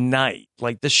every night.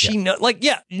 Like, does she know? Like,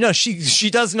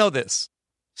 she does know this.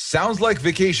 Sounds like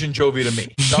vacation Jovi to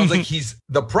me. Sounds like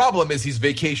the problem is he's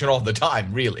vacation all the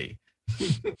time, really.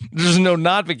 There's no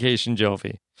not vacation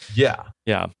Jovi. Yeah.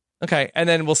 Yeah. Okay. And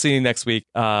then we'll see next week,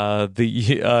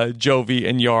 the Jovi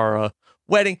and Yara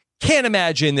wedding. Can't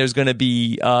imagine there's going to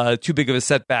be too big of a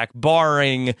setback,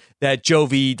 barring that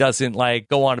Jovi doesn't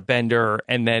go on a bender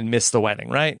and then miss the wedding,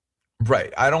 right?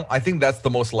 Right. I think that's the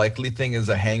most likely thing, is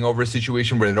a hangover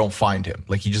situation where they don't find him.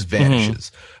 Like, he just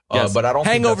vanishes. Yes. But I don't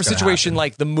hangover think that's situation happen.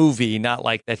 like the movie, not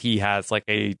like that he has like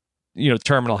a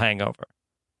terminal hangover.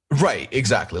 Right,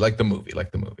 exactly, like the movie.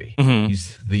 Mm-hmm.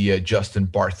 He's the Justin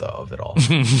Bartha of it all.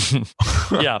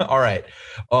 Yeah. All right,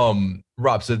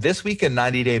 Rob. So this week in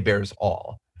 90 Day Bears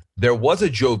All, there was a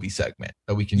Jovi segment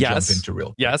that we can jump into real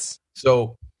quick. Yes.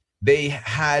 So they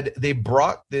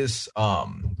brought this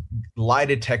lie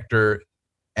detector,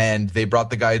 and they brought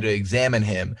the guy to examine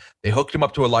him. They hooked him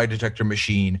up to a lie detector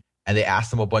machine, and they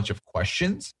asked him a bunch of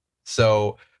questions.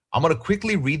 So I'm going to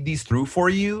quickly read these through for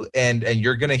you, and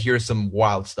you're going to hear some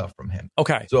wild stuff from him.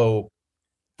 Okay. So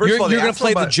first you're of all, you're going to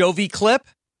play the Jovi clip?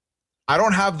 I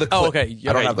don't have the clip. Oh, okay.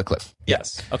 I don't have the clip.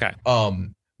 Yes. Okay.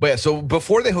 But yeah, so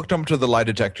before they hooked him to the lie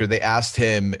detector, they asked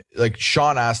him,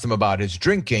 Sean asked him about his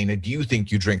drinking. And do you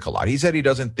think you drink a lot? He said he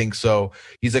doesn't think so.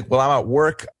 He's like, well, I'm at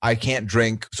work. I can't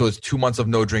drink. So it's 2 months of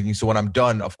no drinking. So when I'm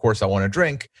done, of course, I want to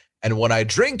drink. And when I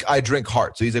drink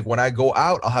hard. So he's like, when I go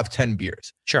out, I'll have 10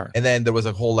 beers. Sure. And then there was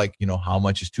a whole how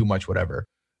much is too much, whatever.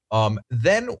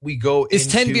 Then we go Is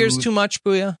 10 beers too much,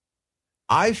 Booyah?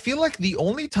 I feel like the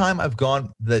only time I've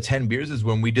gone the 10 beers is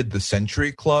when we did the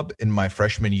Century Club in my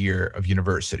freshman year of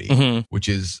university, which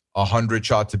is 100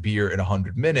 shots of beer in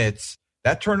 100 minutes.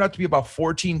 That turned out to be about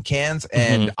 14 cans,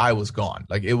 and I was gone.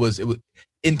 Like, it was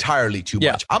entirely too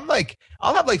much. I'm like,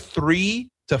 I'll have 3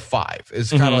 to 5. It's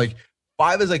kind of like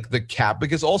 5 is the cap,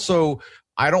 because also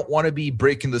I don't want to be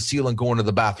breaking the seal and going to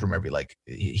the bathroom every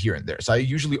here and there. So I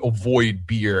usually avoid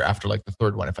beer after the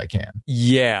third one if I can.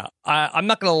 Yeah, I'm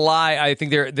not gonna lie. I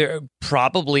think there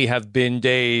probably have been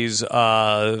days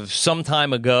some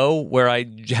time ago where I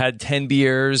had 10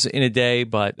 beers in a day,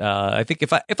 but I think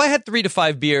if I had 3 to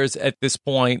 5 beers at this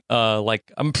point,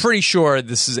 I'm pretty sure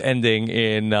this is ending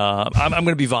in I'm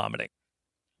gonna be vomiting.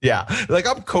 Yeah,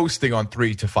 I'm coasting on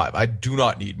 3 to 5. I do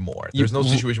not need more. There's no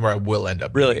situation where I will end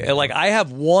up. Really, I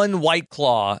have 1 White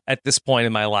Claw at this point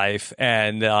in my life,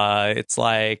 and it's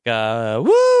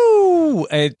woo,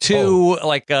 and 2,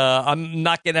 I'm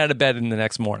not getting out of bed in the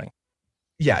next morning.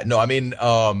 Yeah, no, I mean,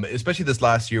 especially this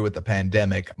last year with the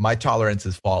pandemic, my tolerance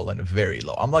has fallen very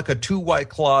low. I'm a 2 White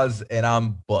Claws, and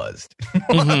I'm buzzed.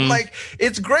 I'm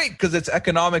it's great because it's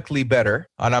economically better,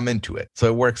 and I'm into it, so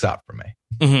it works out for me.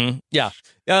 Yeah.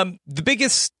 The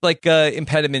biggest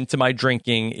impediment to my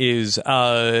drinking is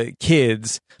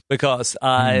kids, because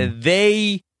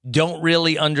they don't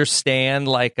really understand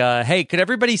hey, could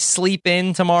everybody sleep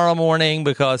in tomorrow morning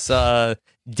because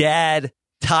dad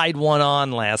tied one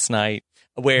on last night,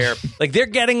 where they're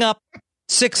getting up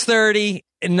 6:30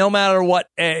 and no matter what,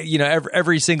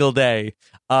 every single day.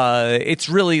 It's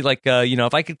really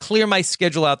if I could clear my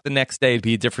schedule out the next day, it'd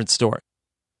be a different story.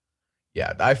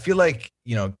 Yeah, I feel like,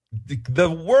 the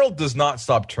world does not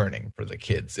stop turning for the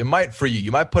kids. It might for you.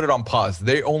 You might put it on pause.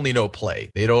 They only know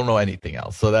play. They don't know anything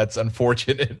else. So that's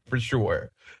unfortunate for sure.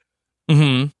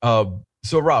 Mm-hmm.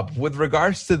 So, Rob, with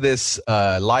regards to this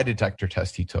lie detector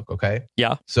test he took, okay?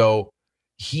 Yeah. So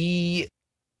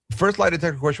first lie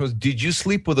detector question was, did you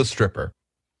sleep with a stripper?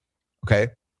 Okay.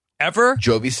 Ever?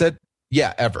 Jovi said,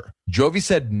 yeah, ever. Jovi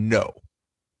said no.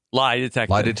 Lie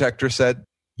detector. Lie detector said,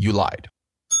 you lied.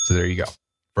 So there you go.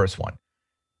 First one.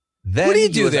 Then what do you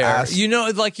he do was there? asked-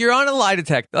 You're on a lie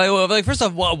detector. Like first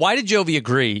off, why did Jovi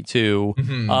agree to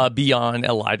be on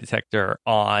a lie detector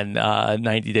on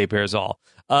 90 Day Bearzall?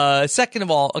 Second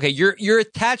of all, okay, you're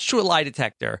attached to a lie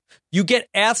detector. You get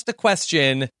asked a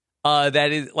question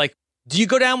that is like, do you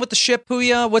go down with the ship,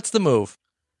 Puya? What's the move?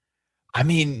 I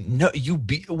mean, no,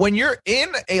 when you're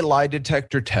in a lie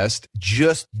detector test,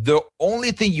 just the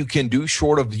only thing you can do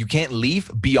short of you can't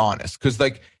leave, be honest. Because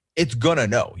it's gonna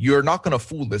know. You're not gonna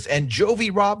fool this. And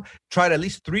Jovi, Rob, tried at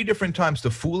least 3 different times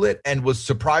to fool it and was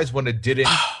surprised when it didn't.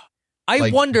 I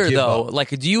wonder give though, up.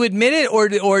 do you admit it or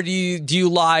do you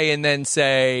lie and then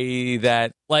say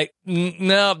that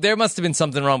no, there must have been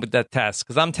something wrong with that test?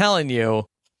 Because I'm telling you,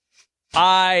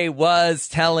 I was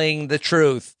telling the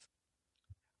truth.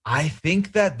 I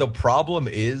think that the problem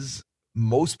is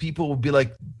most people will be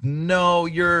like, no,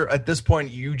 at this point,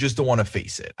 you just don't want to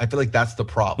face it. I feel like that's the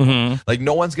problem. Mm-hmm. Like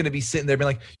no one's going to be sitting there being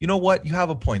like, you know what? You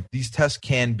have a point. These tests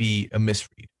can be a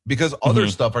misread because other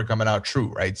stuff are coming out true,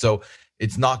 right? So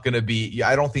it's not going to be,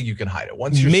 I don't think you can hide it.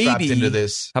 Once you're strapped into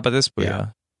this. How about this? Yeah.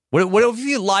 What if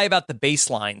you lie about the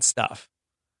baseline stuff?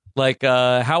 Like,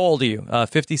 how old are you?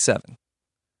 57.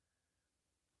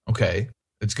 Okay.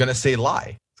 It's going to say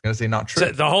lie. It's going to say not true.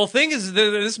 So the whole thing is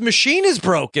this machine is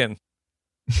broken.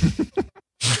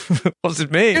 What does it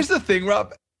mean? Here's the thing,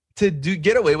 Rob. To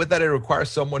get away with that, it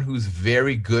requires someone who's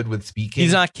very good with speaking.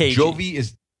 He's not cagey. Jovi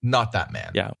is not that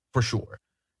man. Yeah. For sure.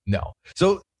 No.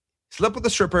 So slept with a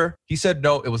stripper. He said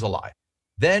no, it was a lie.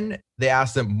 Then they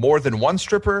asked him more than one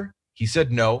stripper. He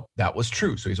said no, that was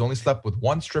true. So he's only slept with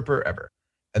one stripper ever.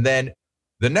 And then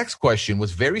the next question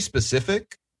was very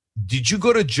specific. Did you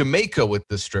go to Jamaica with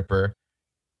the stripper?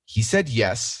 He said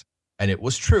yes, and it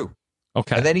was true.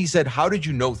 Okay. And then he said, how did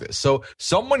you know this? So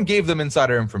someone gave them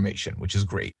insider information, which is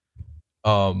great.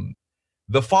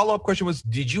 The follow-up question was,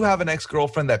 did you have an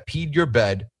ex-girlfriend that peed your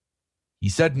bed? He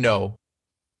said no,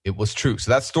 it was true.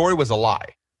 So that story was a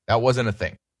lie. That wasn't a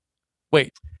thing.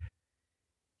 Wait.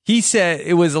 He said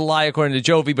it was a lie according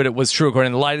to Jovi, but it was true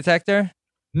according to the lie detector?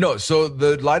 No, so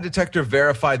the lie detector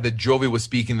verified that Jovi was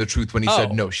speaking the truth when he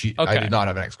said no. I did not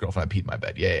have an ex-girlfriend that peed my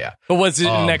bed. Yeah. But was it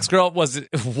an ex-girl? Was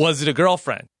it a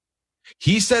girlfriend?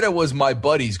 He said it was my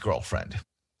buddy's girlfriend,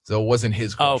 so it wasn't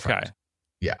his girlfriend. Okay.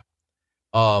 Yeah.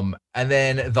 And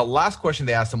then the last question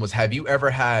they asked him was, have you ever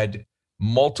had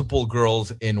multiple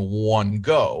girls in one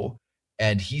go?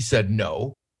 And he said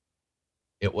no.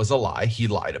 It was a lie. He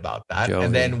lied about that. Jovi.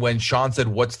 And then when Sean said,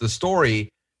 what's the story?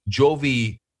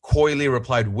 Jovi coyly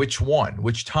replied, which one?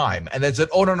 Which time? And then said,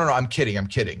 oh, no, I'm kidding.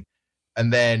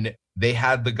 And then they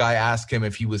had the guy ask him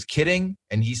if he was kidding,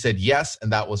 and he said yes,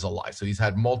 and that was a lie. So he's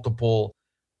had multiple,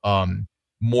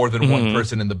 more than one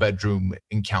person in the bedroom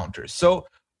encounters. So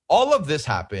all of this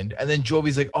happened, and then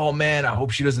Jovi's like, oh man, I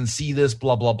hope she doesn't see this,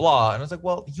 blah, blah, blah. And I was like,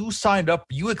 well, you signed up,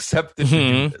 you accepted to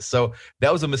do this. So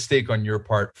that was a mistake on your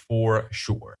part for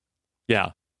sure.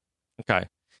 Yeah. Okay.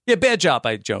 Yeah, bad job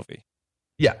by Jovi.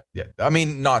 Yeah. I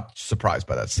mean, not surprised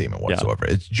by that statement whatsoever.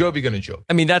 Yeah. It's Jovi gonna Jovi.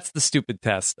 I mean, that's the stupid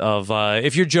test of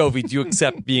if you're Jovi, do you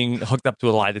accept being hooked up to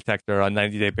a lie detector on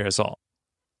 90 Day Bearzall?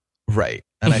 Right.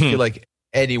 And I feel like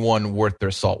anyone worth their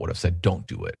salt would have said, don't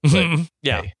do it. But,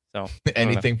 yeah. Hey, so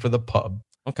anything for the pub.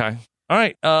 Okay. All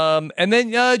right. And then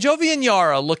Jovi and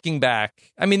Yara looking back.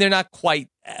 I mean, they're not quite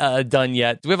done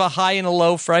yet. Do we have a high and a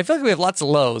low for? I feel like we have lots of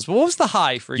lows. But what was the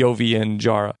high for Jovi and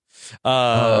Yara?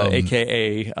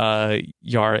 AKA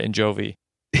Yara and Jovi.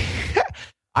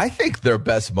 I think their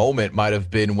best moment might have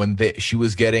been when she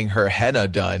was getting her henna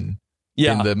done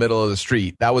in the middle of the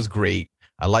street. That was great.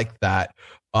 I liked that.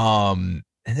 And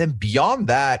then beyond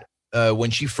that,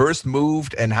 when she first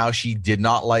moved and how she did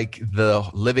not like the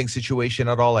living situation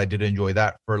at all, I did enjoy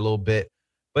that for a little bit.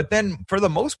 But then for the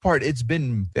most part, it's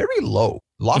been very low.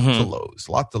 Lots of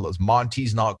lows.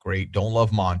 Monty's not great. Don't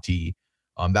love Monty.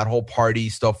 That whole party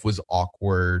stuff was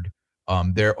awkward.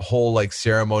 Their whole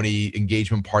ceremony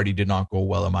engagement party did not go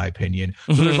well, in my opinion.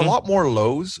 So there's a lot more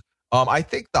lows. I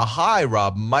think the high,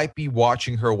 Rob, might be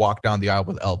watching her walk down the aisle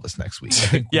with Elvis next week. I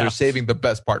think they're saving the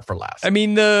best part for last. I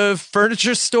mean, the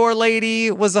furniture store lady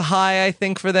was a high, I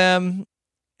think, for them.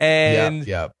 And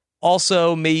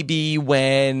also maybe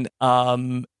when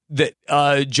that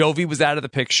Jovi was out of the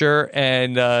picture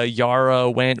and Yara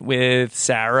went with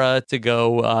Sarah to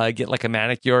go get like a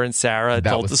manicure, and Sarah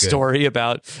told the story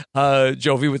about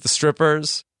Jovi with the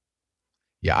strippers.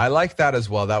 Yeah, I like that as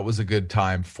well. That was a good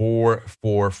time for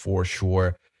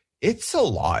sure. It's a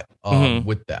lot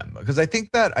with them, because I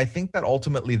think that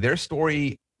ultimately their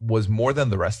story was more than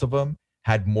the rest of them,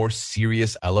 had more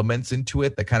serious elements into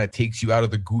it that kind of takes you out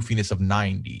of the goofiness of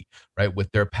 90, right?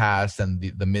 With their past and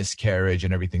the miscarriage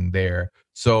and everything there.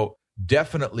 So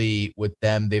definitely with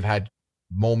them, they've had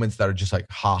moments that are just like,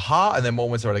 ha, and then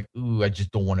moments that are like, ooh, I just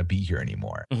don't want to be here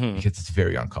anymore because it's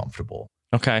very uncomfortable.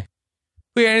 Okay.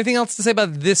 Wait, anything else to say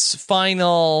about this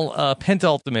final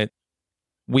penultimate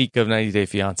week of 90 Day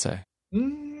Fiancé?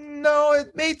 No,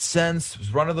 it made sense. It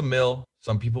was run of the mill.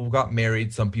 Some people got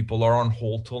married. Some people are on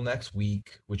hold till next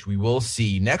week, which we will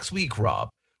see. Next week, Rob,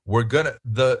 we're gonna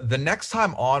the next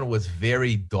time on was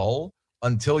very dull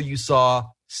until you saw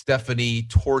Stephanie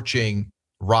torching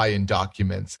Ryan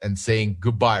documents and saying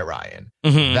goodbye, Ryan.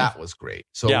 That was great.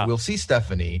 So we'll see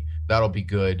Stephanie. That'll be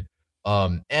good.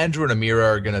 Andrew and Amira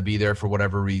are gonna be there for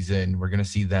whatever reason. We're gonna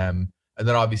see them. And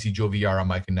then obviously Jovi, Yara,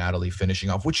 Mike, and Natalie finishing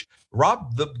off, which,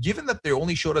 Rob, given that they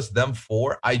only showed us them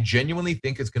 4, I genuinely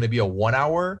think it's going to be a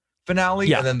 1-hour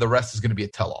finale, and then the rest is going to be a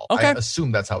tell-all. Okay. I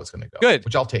assume that's how it's going to go. Good.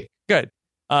 Which I'll take. Good.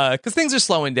 Because things are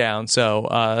slowing down, so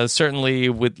certainly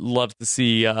would love to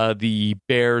see the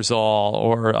Bears all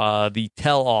or the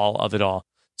tell-all of it all.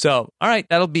 So, all right,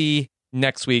 that'll be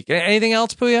next week. Anything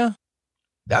else, Puya?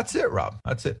 That's it, Rob.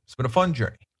 That's it. It's been a fun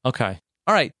journey. Okay.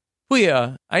 All right.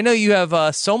 Puya, I know you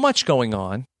have so much going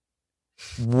on.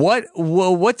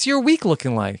 What's your week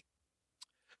looking like?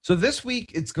 So this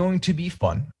week, it's going to be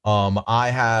fun.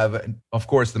 I have, of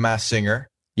course, The Masked Singer.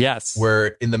 Yes.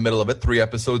 We're in the middle of it, 3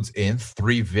 episodes in,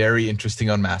 3 very interesting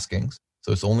unmaskings.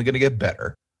 So it's only going to get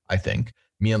better, I think.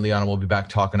 Me and Liana will be back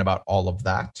talking about all of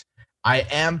that.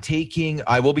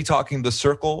 I will be talking The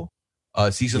Circle,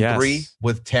 season 3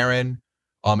 with Taryn.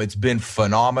 It's been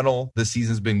phenomenal. This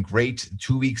season's been great.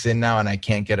 2 weeks in now, and I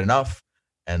can't get enough.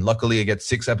 And luckily, I get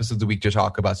 6 episodes a week to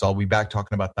talk about. So I'll be back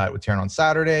talking about that with Taryn on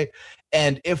Saturday.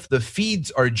 And if the feeds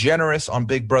are generous on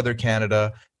Big Brother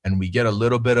Canada and we get a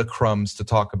little bit of crumbs to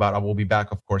talk about, I will be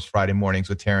back, of course, Friday mornings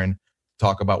with Taryn to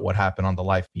talk about what happened on the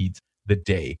live feeds the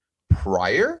day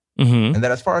prior. And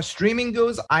then as far as streaming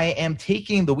goes, I am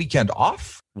taking the weekend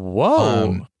off.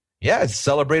 Whoa. To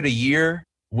celebrate a year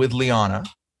with Liana.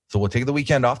 So we'll take the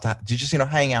weekend off to just,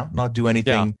 hang out, not do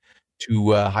anything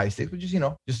too high stakes, but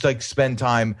just like spend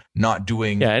time not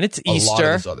doing and it's a Easter. lot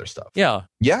of this other stuff. Yeah.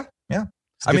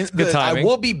 I mean, I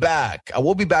will be back. I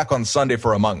will be back on Sunday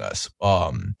for Among Us.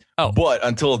 But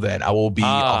until then, I will be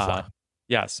offline.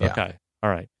 Yes. Okay. All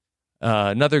right.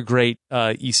 Another great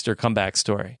Easter comeback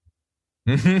story.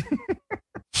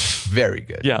 Very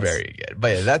good. Yes. Very good.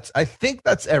 But yeah, I think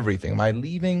that's everything. Am I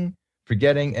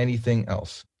forgetting anything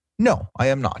else? No, I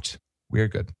am not. We're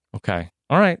good. Okay.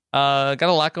 All right. Got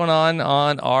a lot going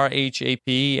on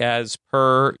RHAP as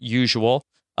per usual.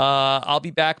 I'll be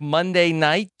back Monday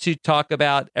night to talk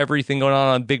about everything going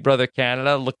on Big Brother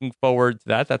Canada. Looking forward to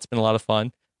that. That's been a lot of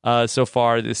fun so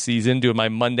far this season, doing my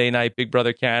Monday night Big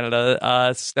Brother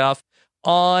Canada stuff.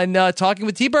 On Talking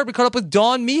with T-Bird, we caught up with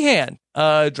Dawn Meehan.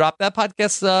 Dropped that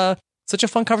podcast. Such a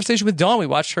fun conversation with Dawn. We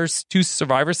watched her 2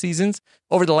 Survivor seasons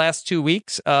over the last 2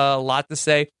 weeks. A lot to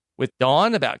say with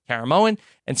Dawn about Caramoan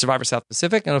and Survivor South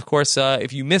Pacific. And of course,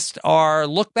 if you missed our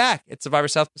look back at Survivor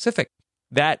South Pacific,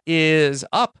 that is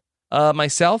up.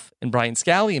 Myself and Brian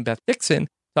Scally and Beth Dixon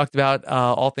talked about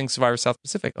all things Survivor South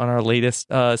Pacific on our latest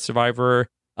Survivor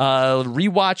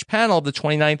rewatch panel of the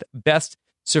 29th best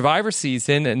Survivor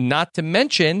season. And not to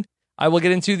mention, I will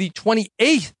get into the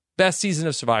 28th best season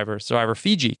of Survivor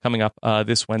Fiji, coming up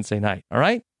this Wednesday night. All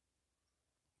right?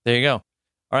 There you go. All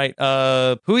right.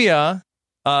 Puya,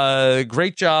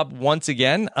 great job once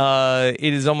again.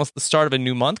 It is almost the start of a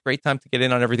new month. Great time to get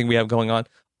in on everything we have going on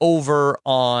over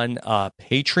on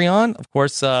Patreon. Of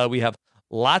course, we have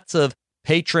lots of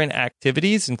patron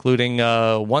activities, including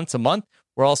once a month.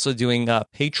 We're also doing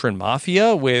Patron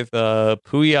Mafia with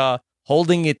Puya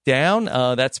holding it down.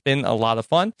 That's been a lot of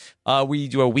fun. We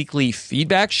do a weekly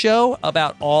feedback show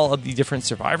about all of the different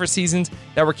Survivor seasons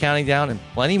that we're counting down and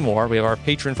plenty more. We have our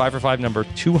Patron 5 for 5 number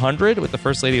 200 with the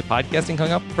First Lady of Podcasting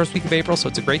coming up the first week of April. So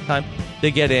it's a great time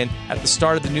to get in at the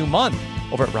start of the new month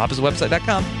over at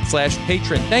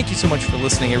robhasawebsite.com/patron. Thank you so much for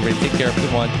listening, everybody. Take care. Have a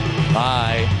good one.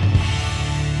 Bye.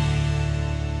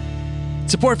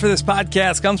 Support for this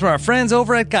podcast comes from our friends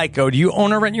over at Geico. Do you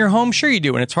own or rent your home? Sure you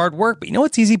do, and it's hard work, but you know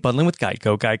it's easy bundling with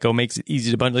Geico. Geico makes it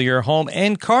easy to bundle your home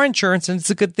and car insurance, and it's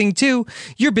a good thing, too.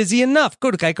 You're busy enough.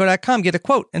 Go to geico.com, get a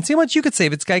quote, and see how much you could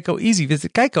save. It's Geico easy.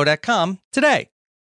 Visit geico.com today.